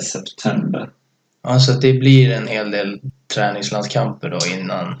 i september. Ja, så det blir en hel del träningslandskamper då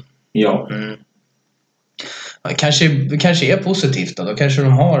innan Ja. Kanske är positivt då kanske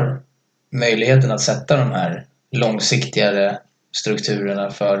de har möjligheten att sätta de här långsiktigare strukturerna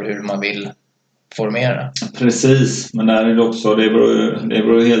för hur man vill formera. Precis, men där är det också, det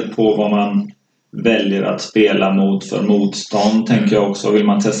beror helt på vad man väljer att spela mot för motstånd, tänker jag också. Vill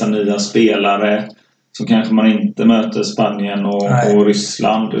man testa nya spelare så kanske man inte möter Spanien och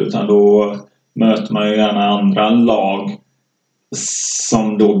Ryssland, utan då möter man ju gärna andra lag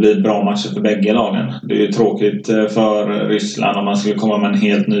som då blir bra matcher för bägge lagen. Det är ju tråkigt för Ryssland om man skulle komma med en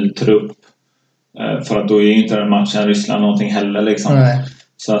helt ny trupp, för att då är inte den matchen Ryssland någonting heller liksom. Nej.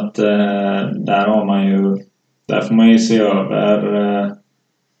 Så att där får man ju se över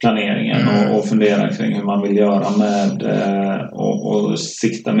planeringen och fundera kring hur man vill göra med och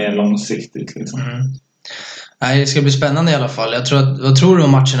sikta mer långsiktigt liksom. Nej, det ska bli spännande i alla fall. Vad tror du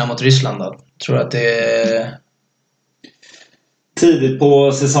om matcherna mot Ryssland då? Tror du att det är tidigt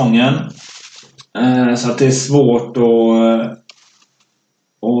på säsongen, så att det är svårt att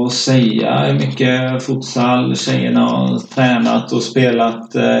säga hur mycket futsal tjejerna har tränat och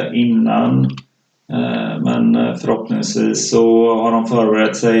spelat innan. Men förhoppningsvis så har de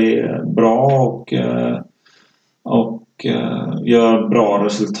förberett sig bra och gör bra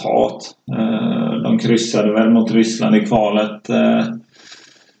resultat. De kryssade väl mot Ryssland i kvalet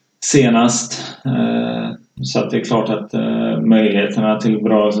senast. Så att det är klart att möjligheterna till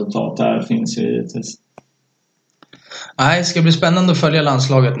bra resultat där finns ju givetvis. Nej, det ska bli spännande att följa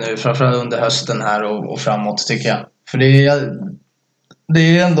landslaget nu, framförallt under hösten här och framåt, tycker jag. För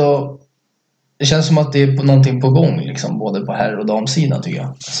det är ändå, det känns som att det är någonting på gång liksom, både på herr- och damsidan, tycker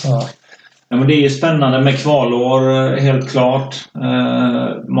jag. Så. Ja, men det är ju spännande med kvalår, helt klart.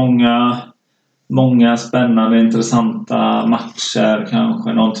 Många spännande, intressanta matcher,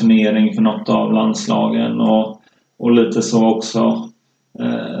 kanske någon turnering för något av landslagen och lite så också.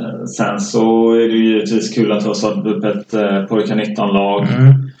 Sen så är det ju givetvis kul att ha satt upp ett pojkar 19-lag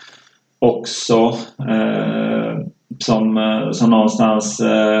också, som någonstans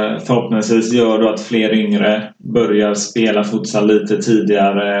förhoppningsvis gör då att fler yngre börjar spela futsal lite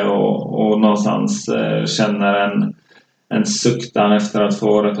tidigare och någonstans känner en suktan efter att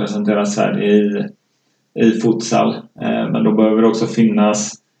få representera Sverige i futsal. Men då behöver det också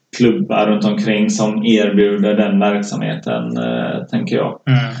finnas klubbar runt omkring som erbjuder den verksamheten, tänker jag.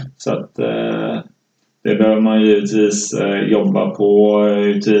 Så att det behöver man givetvis jobba på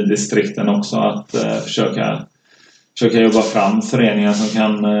ute i distrikten också, att försöka jobba fram föreningar som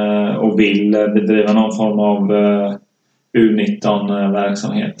kan och vill bedriva någon form av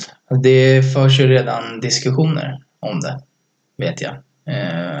U19-verksamhet. Det förs ju redan diskussioner om det, vet jag.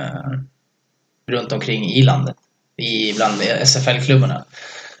 Runt omkring i landet, bland SFL-klubbarna,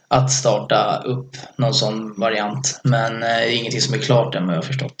 att starta upp någon sån variant. Men ingenting som är klart än, vad jag har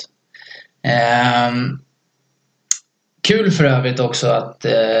förstått. Kul för övrigt också att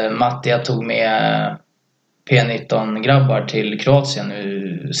Mattia tog med P19-grabbar till Kroatien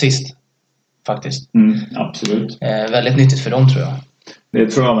nu sist, faktiskt. Absolut. Väldigt nyttigt för dem, tror jag.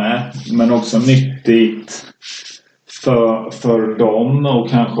 Det tror jag med. Men också nyttigt för dem och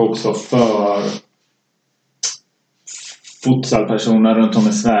kanske också för futsalpersoner runt om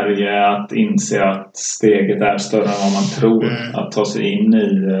i Sverige att inse att steget är större än vad man tror. Att ta sig in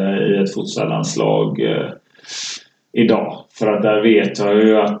i ett futsallandslag idag. För att där vet jag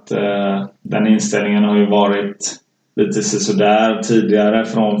ju att den inställningen har ju varit lite sådär tidigare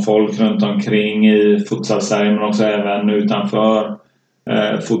från folk runt omkring i futsal-Sverige, men också även utanför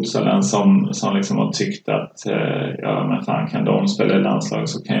futsalen som liksom har tyckt att ja, men fan, kan de spela i landslag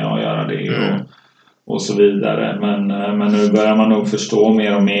så kan jag göra det och så vidare. Men nu börjar man nog förstå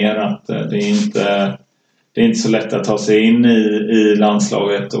mer och mer att det är inte så lätt att ta sig in i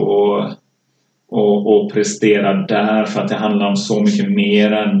landslaget och prestera där, för att det handlar om så mycket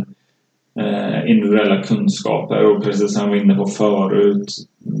mer än individuella kunskaper. Och precis som jag var inne på förut,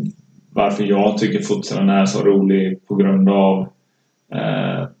 varför jag tycker futsalen är så rolig, på grund av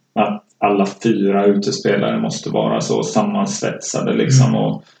att alla 4 utespelare måste vara så sammansvetsade liksom.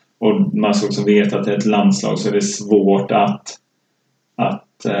 Och man ska också veta att i ett landslag så är det svårt att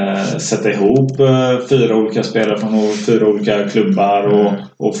sätta ihop 4 olika spelare från 4 olika klubbar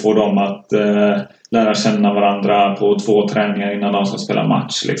och få dem att lära känna varandra på 2 träningar innan de ska spela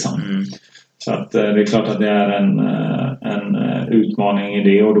match liksom. Så att det är klart att det är en utmaning i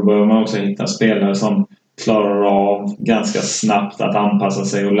det, och då behöver man också hitta spelare som klarar av ganska snabbt att anpassa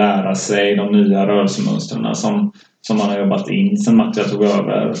sig och lära sig de nya rörelsemönstren som man har jobbat in sen Mattia tog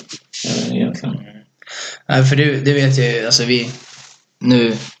över egentligen. Nej, för det vet jag ju, alltså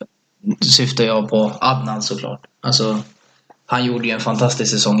nu syftar jag på Adnan såklart. Alltså han gjorde ju en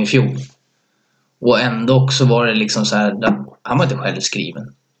fantastisk säsong i fjol. Och ändå också var det liksom så här, han var inte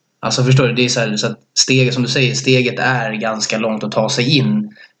självskriven. Alltså förstår du, det är så att steget, som du säger, steget är ganska långt att ta sig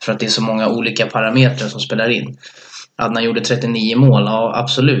in för att det är så många olika parametrar som spelar in. Att han gjorde 39 mål, ja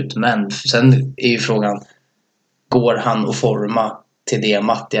absolut, men sen är ju frågan, går han att forma till det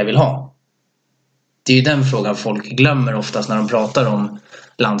Mattia vill ha? Det är ju den frågan folk glömmer oftast när de pratar om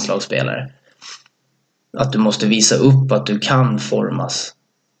landslagsspelare. Att du måste visa upp att du kan formas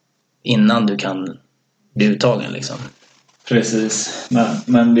innan du kan bli uttagen liksom. Precis,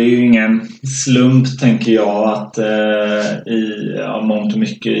 men det är ju ingen slump tänker jag att i mångt och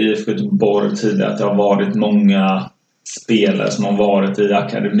mycket i Göteborg tidigare att det har varit många spelare som har varit i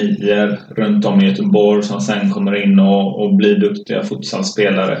akademier runt om i Göteborg som sen kommer in och blir duktiga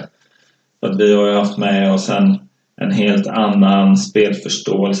futsalspelare. För att vi har ju haft med oss en helt annan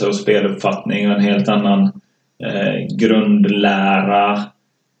spelförståelse och speluppfattning och en helt annan grundlära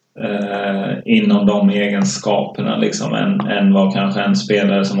inom de egenskaperna liksom, än vad kanske en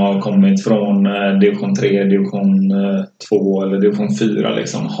spelare som har kommit från division 3, division 2 eller division 4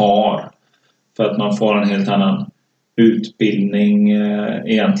 liksom har. För att man får en helt annan utbildning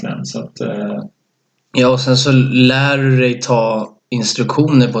egentligen. Så att, Ja, och sen så lär du dig ta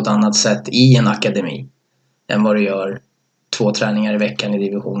instruktioner på ett annat sätt i en akademi än vad du gör 2 träningar i veckan i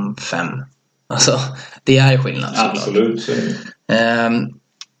division 5. Alltså, det är skillnad såklart. Absolut.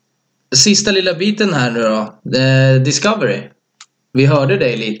 Sista lilla biten här nu då. Discovery. Vi hörde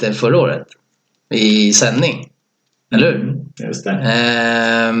dig lite förra året i sändning. Eller hur? Just det.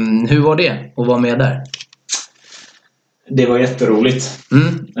 Hur var det att vara med där? Det var jätteroligt.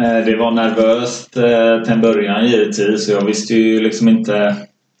 Det var nervöst till en början givetvis. Så jag visste ju liksom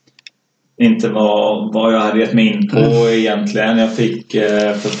inte vad jag hade gett mig in på egentligen. Jag fick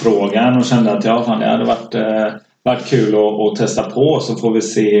förfrågan och kände att det hade varit kul att testa på, så får vi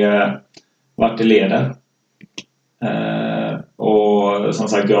se vart det leder. Och som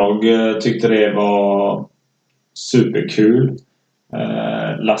sagt, jag tyckte det var superkul.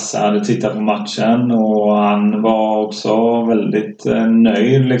 Lasse hade tittat på matchen och han var också väldigt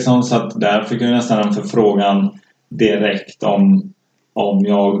nöjd liksom, så att där fick jag nästan en förfrågan direkt om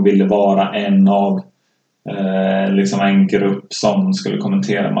jag ville vara en av liksom en grupp som skulle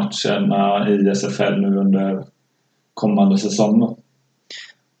kommentera matcherna i SFL nu under kommande säsong då.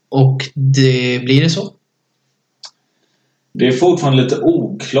 Och blir det så? Det är fortfarande lite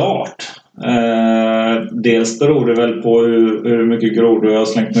oklart. Dels beror det väl på hur mycket grodor jag har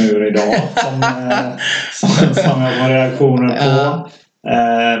slängt mig ur idag som jag har reaktioner på.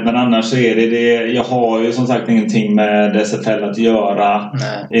 Men annars så är det. Jag har ju som sagt ingenting med SFL att göra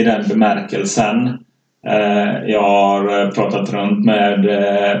i den bemärkelsen. Jag har pratat runt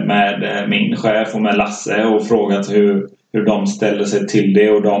med min chef och med Lasse och frågat hur de ställer sig till det,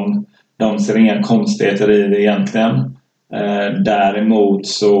 och de ser inga konstigheter i det egentligen. Däremot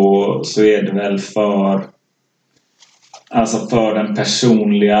så är det väl för den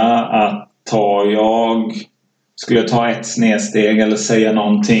personliga att skulle jag ta ett snedsteg eller säga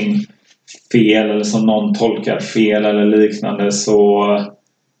någonting fel eller som någon tolkar fel eller liknande,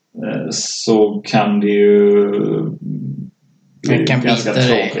 så kan det ju bli ganska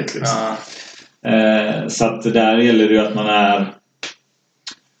tråkigt liksom. Så att där gäller det ju att man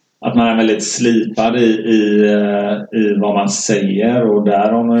är väldigt slipad i vad man säger, och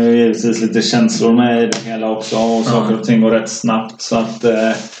där har man ju givetvis lite känslor med i det hela också, och saker och ting går rätt snabbt, så att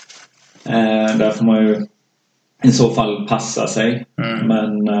där får man ju i så fall passa sig.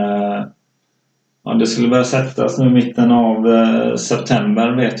 Men det skulle börja sättas nu i mitten av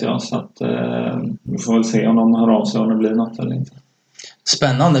september vet jag, så att vi får väl se om de hör av sig om det blir något eller inte.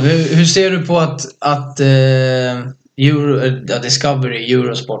 Spännande. Hur ser du på att Discovery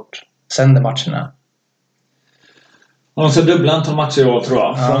Eurosport sänder matcherna? Så dubbla antal matcher i år tror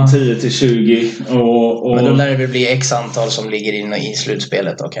jag. Från 10 till 20. Men då lär det väl bli x antal som ligger in i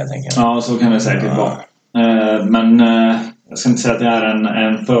slutspelet då, kan jag tänka mig. Ja, så kan det säkert vara. Men jag ska inte säga att det är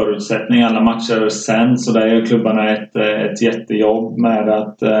en förutsättning. Alla matcher sen, så där gör klubbarna ett jättejobb med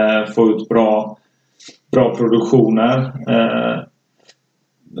att få ut bra produktioner.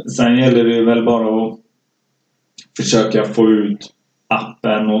 Sen gäller det väl bara att försöka få ut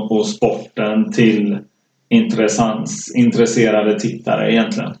appen och sporten till intresserade tittare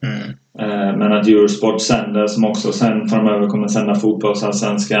egentligen. Men att Eurosport sänder, som också sen framöver kommer sända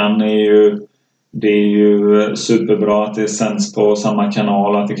fotbollsallsvenskan, det är ju superbra att det sänds på samma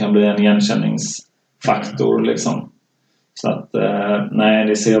kanal, att det kan bli en igenkänningsfaktor liksom. Så att nej,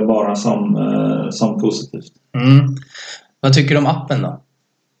 det ser jag bara som positivt. Vad tycker du om appen då?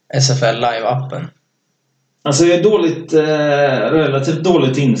 SFL Live-appen? Alltså jag är relativt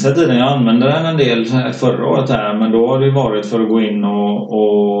dåligt insatt i den. Jag använde den en del förra året här, men då har det varit för att gå in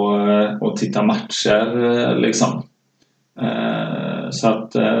och titta matcher liksom. Så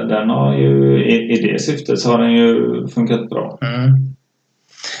att den har ju i det syftet så har den ju funkat bra.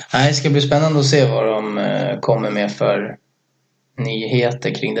 Det ska bli spännande att se vad de kommer med för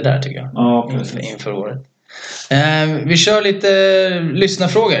nyheter kring det där, tycker jag. Ja, precis. Inför året. Vi kör lite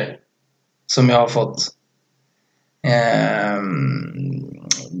lyssnarfrågor som jag har fått.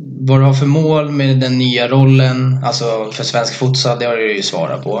 Vad du har för mål med den nya rollen, alltså för svensk futsal, det har du ju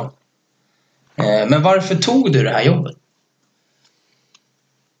svarat på. Men varför tog du det här jobbet?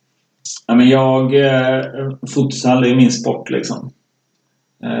 Ja, men futsal är min sport liksom.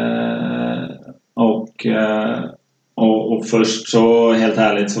 Och först så, helt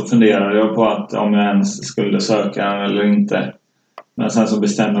ärligt, så funderade jag på att om jag ens skulle söka eller inte. Men sen så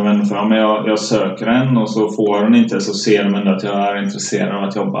bestämde jag mig för att jag söker den, och så får jag den inte, så ser de ändå att jag är intresserad av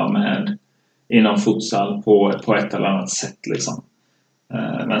att jobba med inom futsal på ett eller annat sätt liksom.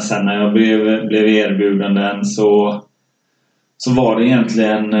 Men sen när jag blev erbjuden den så var det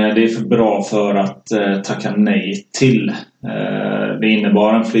egentligen, det är för bra för att tacka nej till. Det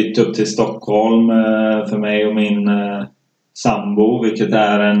innebar en flytt upp till Stockholm för mig och min sambo, vilket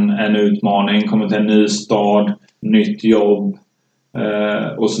är en utmaning. Kommer till en ny stad, nytt jobb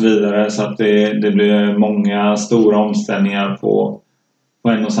och så vidare. Så att det blir många stora omställningar på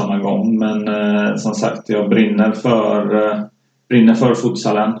en och samma gång. Men som sagt, jag brinner för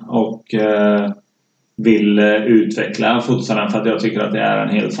futsalen och vill utveckla futsalen för att jag tycker att det är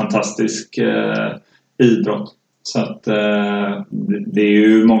en helt fantastisk idrott. Så att det är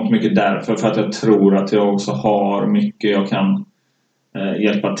ju mångt mycket därför, för att jag tror att jag också har mycket jag kan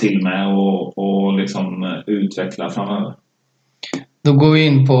hjälpa till med och liksom utveckla framöver. Då går vi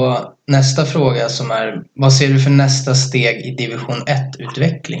in på nästa fråga som är: vad ser du för nästa steg i division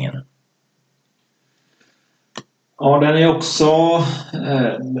 1-utvecklingen? Ja, den är också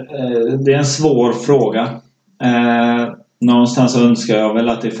det är en svår fråga. Någonstans önskar jag väl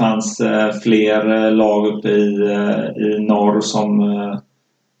att det fanns fler lag uppe i norr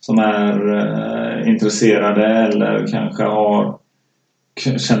som är intresserade eller kanske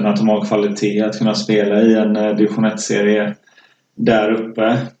känner att de har kvalitet att kunna spela i en division 1-serie där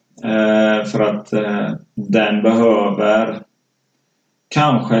uppe. För att den behöver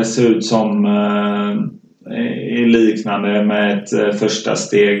kanske se ut som är liknande med ett första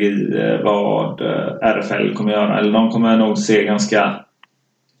steg i vad RFL kommer göra. Eller de kommer nog se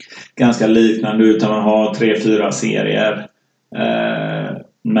ganska liknande ut, utan man har 3-4 serier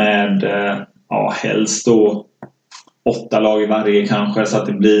med helst då 8 lag i varje kanske, så att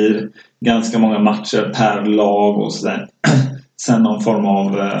det blir ganska många matcher per lag och sådär. Sen någon form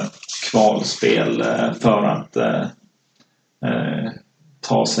av kvalspel för att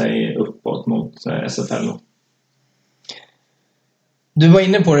ta sig uppåt mot SFL. Du var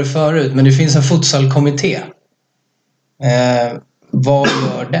inne på det förut, men det finns en futsalkommitté. Vad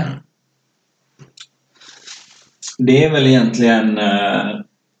gör den? Det är väl egentligen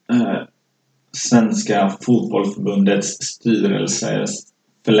Svenska fotbollförbundets styrelses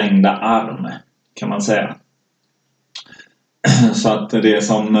förlängda arm, kan man säga. Så att det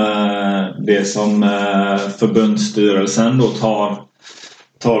som förbundsstyrelsen då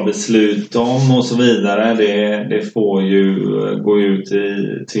tar beslut om och så vidare, det får ju gå ut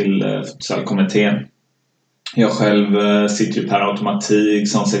till futsalkommittén. Jag själv sitter ju per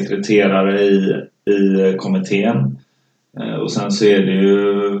automatik som sekreterare i kommittén. Och sen så är det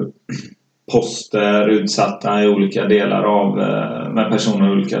ju poster utsatta i olika delar med personer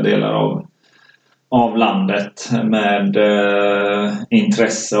i olika delar av landet med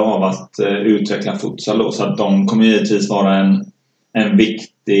intresse av att utveckla futsal då. Så att de kommer givetvis vara en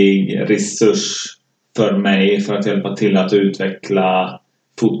viktig resurs för mig för att hjälpa till att utveckla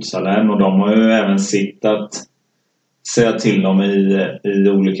futsalen. Och de har ju även sitt att säga till dem i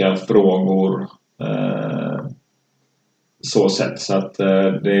olika frågor så sätt. Så att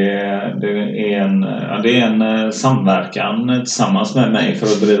det är en samverkan tillsammans med mig för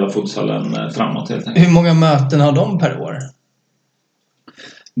att driva futsalen framåt helt enkelt. Hur många möten har de per år?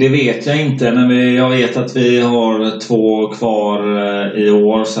 Det vet jag inte, men jag vet att vi har 2 kvar i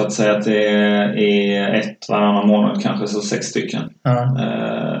år, så att säga att det är 1 varannan månad kanske, så 6 stycken.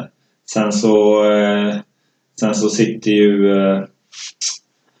 Sen så sitter ju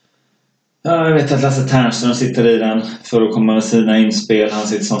jag vet att Lasse Ternström sitter i den för att komma med sina inspel. Han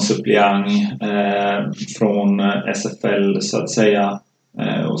sitter som suppleant från SFL så att säga.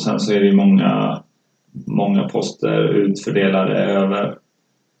 Och sen så är det ju många poster utfördelade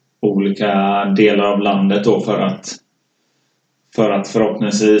olika delar av landet då för att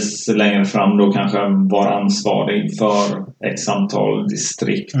förhoppningsvis längre fram då kanske vara ansvarig för ett antal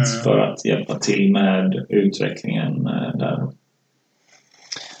distrikt för att hjälpa till med utvecklingen där.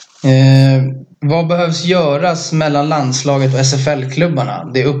 Vad behövs göras mellan landslaget och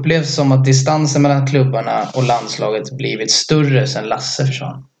SFL-klubbarna? Det upplevs som att distansen mellan klubbarna och landslaget blivit större sedan Lasse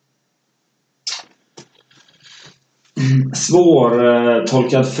försvann. Svår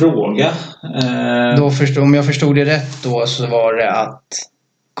tolkad fråga. Om jag förstod det rätt då, så var det att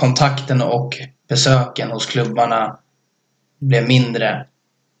kontakten och besöken hos klubbarna blev mindre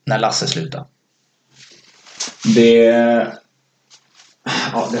när Lasse slutade. Det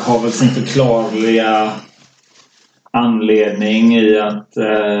har väl sin förklarliga anledning i att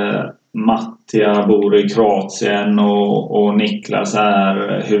Mattia bor i Kroatien och Niklas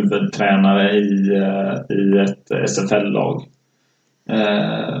är huvudtränare i ett SFL-lag.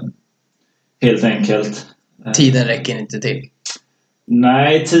 Helt enkelt. Tiden räcker inte till.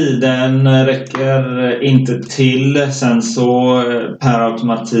 Nej, tiden räcker inte till. Sen så per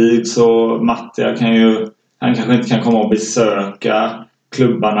automatik så Mattia han kanske inte kan komma och besöka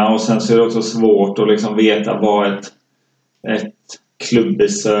klubbarna, och sen så är det också svårt att liksom veta vad ett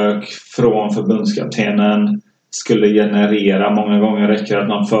klubbbesök från förbundskaptenen skulle generera. Många gånger räcker det att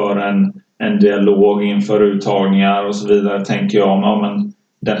man för en dialog inför uttagningar och så vidare, tänker jag. Men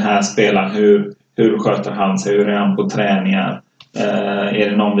den här spelaren, hur sköter han sig? Hur är han på träningar? Är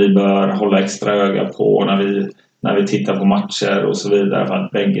det någon vi bör hålla extra öga på när vi tittar på matcher och så vidare? För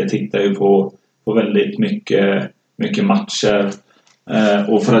att bägge tittar ju på väldigt mycket matcher.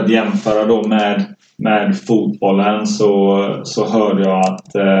 Och för att jämföra då med fotbollen så hörde jag att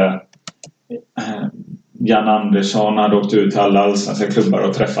Jan Andersson hade åkt ut till alla allsvenska klubbar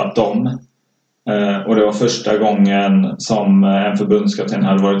och träffat dem. Och det var första gången som en förbundskapten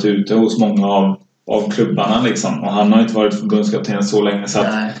hade varit ute hos många av klubbarna liksom. Och han har inte varit förbundskapten så länge, så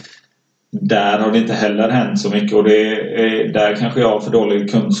att där har det inte heller hänt så mycket. Och där kanske jag har för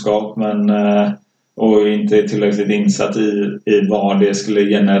dålig kunskap, och inte är tillräckligt insatt i vad det skulle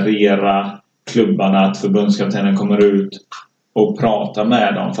generera klubbarna att förbundskaptenen kommer ut och pratar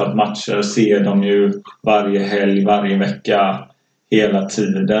med dem. För att matcher ser de ju varje helg, varje vecka, hela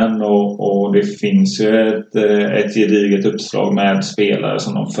tiden. Och det finns ju ett gediget uppslag med spelare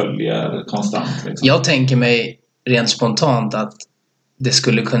som de följer konstant. Liksom. Jag tänker mig rent spontant att det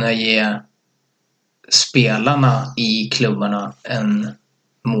skulle kunna ge spelarna i klubbarna en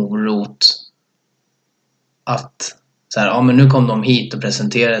morot. Att så här, men nu kom de hit och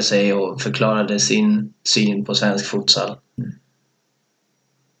presenterade sig och förklarade sin syn på svensk futsal.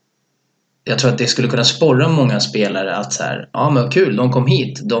 Jag tror att det skulle kunna sporra många spelare att så här, men kul, de kom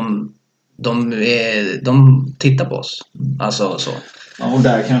hit. De tittar på oss. Alltså så. Ja, och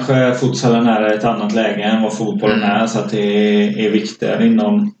där kanske futsalen är ett annat läge än vad fotbollen är, så att det är viktigare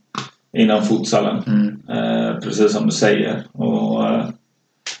inom futsalen. Precis som du säger.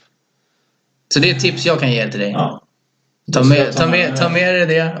 Så det är ett tips jag kan ge till dig. Ja. Ta med dig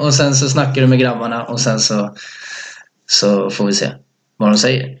det, och sen så snackar du med grabbarna, och sen så får vi se vad de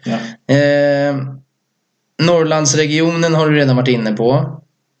säger. Ja. Norrlandsregionen har du redan varit inne på.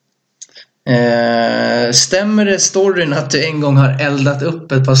 Stämmer det storyn att du en gång har eldat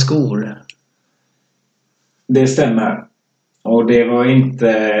upp ett par skor? Det stämmer. Och det var inte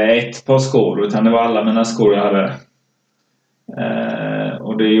ett par skor, utan det var alla mina skor jag hade.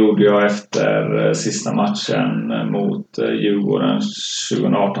 Och det gjorde jag efter sista matchen mot Djurgården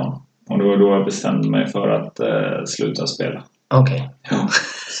 2018. Och det var då jag bestämde mig för att sluta spela. Okej. Ja,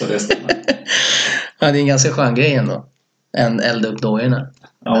 så det stämmer. Ja, det är en ganska skön grej ändå. En elda upp dojorna.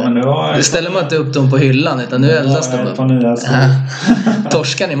 Ja, men du ställer man inte upp dem på hyllan, utan nu eldas de upp.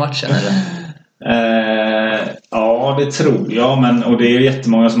 Torskan i matchen, eller? Ja, det tror jag. Och det är ju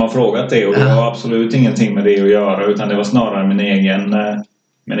jättemånga som har frågat det. Och det har absolut ingenting med det att göra. Utan det var snarare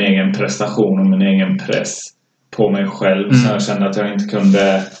min egen prestation och min egen press på mig själv. Så jag kände att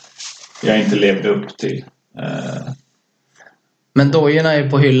jag inte levde upp till. Men dojorna är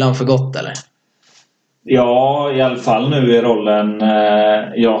på hyllan för gott, eller? Ja, i alla fall nu i rollen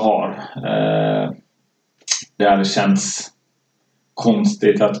jag har. Det hade känts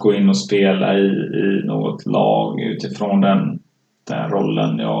konstigt att gå in och spela i något lag utifrån den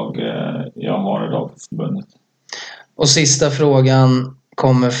rollen jag har idag på förbundet. Och sista frågan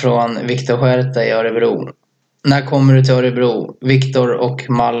kommer från Viktor Huerta i Örebro. När kommer du till Örebro? Viktor och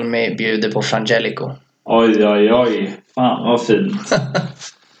Malmö bjuder på Frangelico. Oj. Fan vad fint.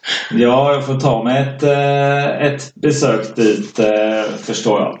 Ja, jag får ta mig ett besök dit,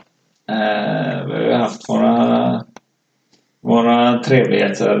 förstår jag. Vi har haft våra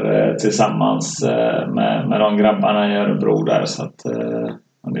trevligheter tillsammans med de grabbarna i Örebro där. Så att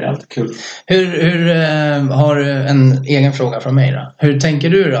det är alltid kul. Hur har du en egen fråga från mig då? Hur tänker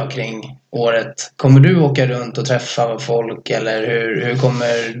du då kring året? Kommer du åka runt och träffa folk eller hur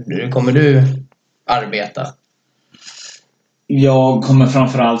kommer du arbeta? Jag kommer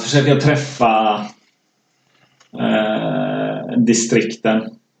framförallt försöka träffa distrikten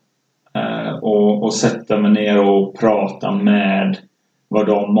och sätta mig ner och prata med vad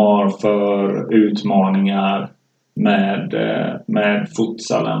de har för utmaningar med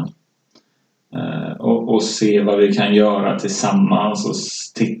futsalen. Och se vad vi kan göra tillsammans och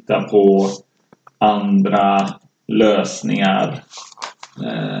titta på andra lösningar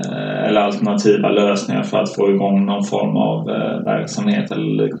eller alternativa lösningar för att få igång någon form av verksamhet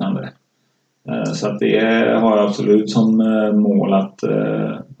eller liknande. Så att det har jag absolut som mål att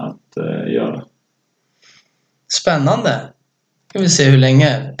göra. Spännande. Ska vi se hur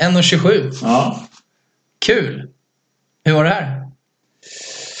länge. 1:27. Ja. Kul. Hur var det här?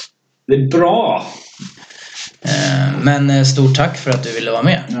 Det är bra. Men stort tack för att du ville vara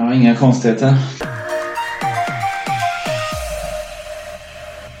med. Ja, inga konstigheter.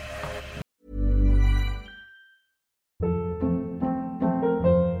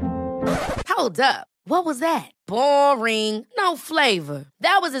 Hold up. What was that? Boring. No flavor.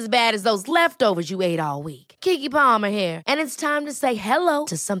 That was as bad as those leftovers you ate all week. Keke Palmer here, and it's time to say hello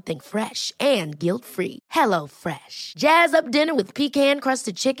to something fresh and guilt-free. Hello Fresh. Jazz up dinner with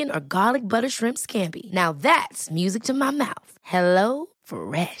pecan-crusted chicken or garlic butter shrimp scampi. Now that's music to my mouth. Hello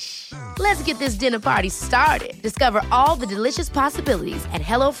Fresh. Let's get this dinner party started. Discover all the delicious possibilities at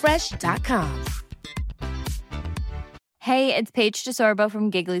hellofresh.com. Hey, it's Paige DeSorbo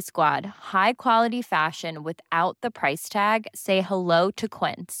from Giggly Squad. High quality fashion without the price tag. Say hello to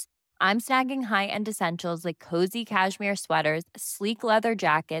Quince. I'm snagging high-end essentials like cozy cashmere sweaters, sleek leather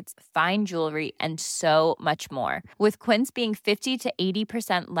jackets, fine jewelry, and so much more. With Quince being 50 to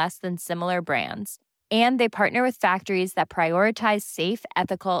 80% less than similar brands. And they partner with factories that prioritize safe,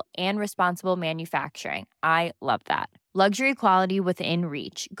 ethical, and responsible manufacturing. I love that. Luxury quality within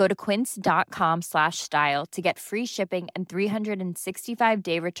reach. Go to quince.com/style to get free shipping and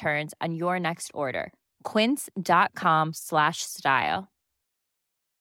 365-day returns on your next order. Quince.com/style.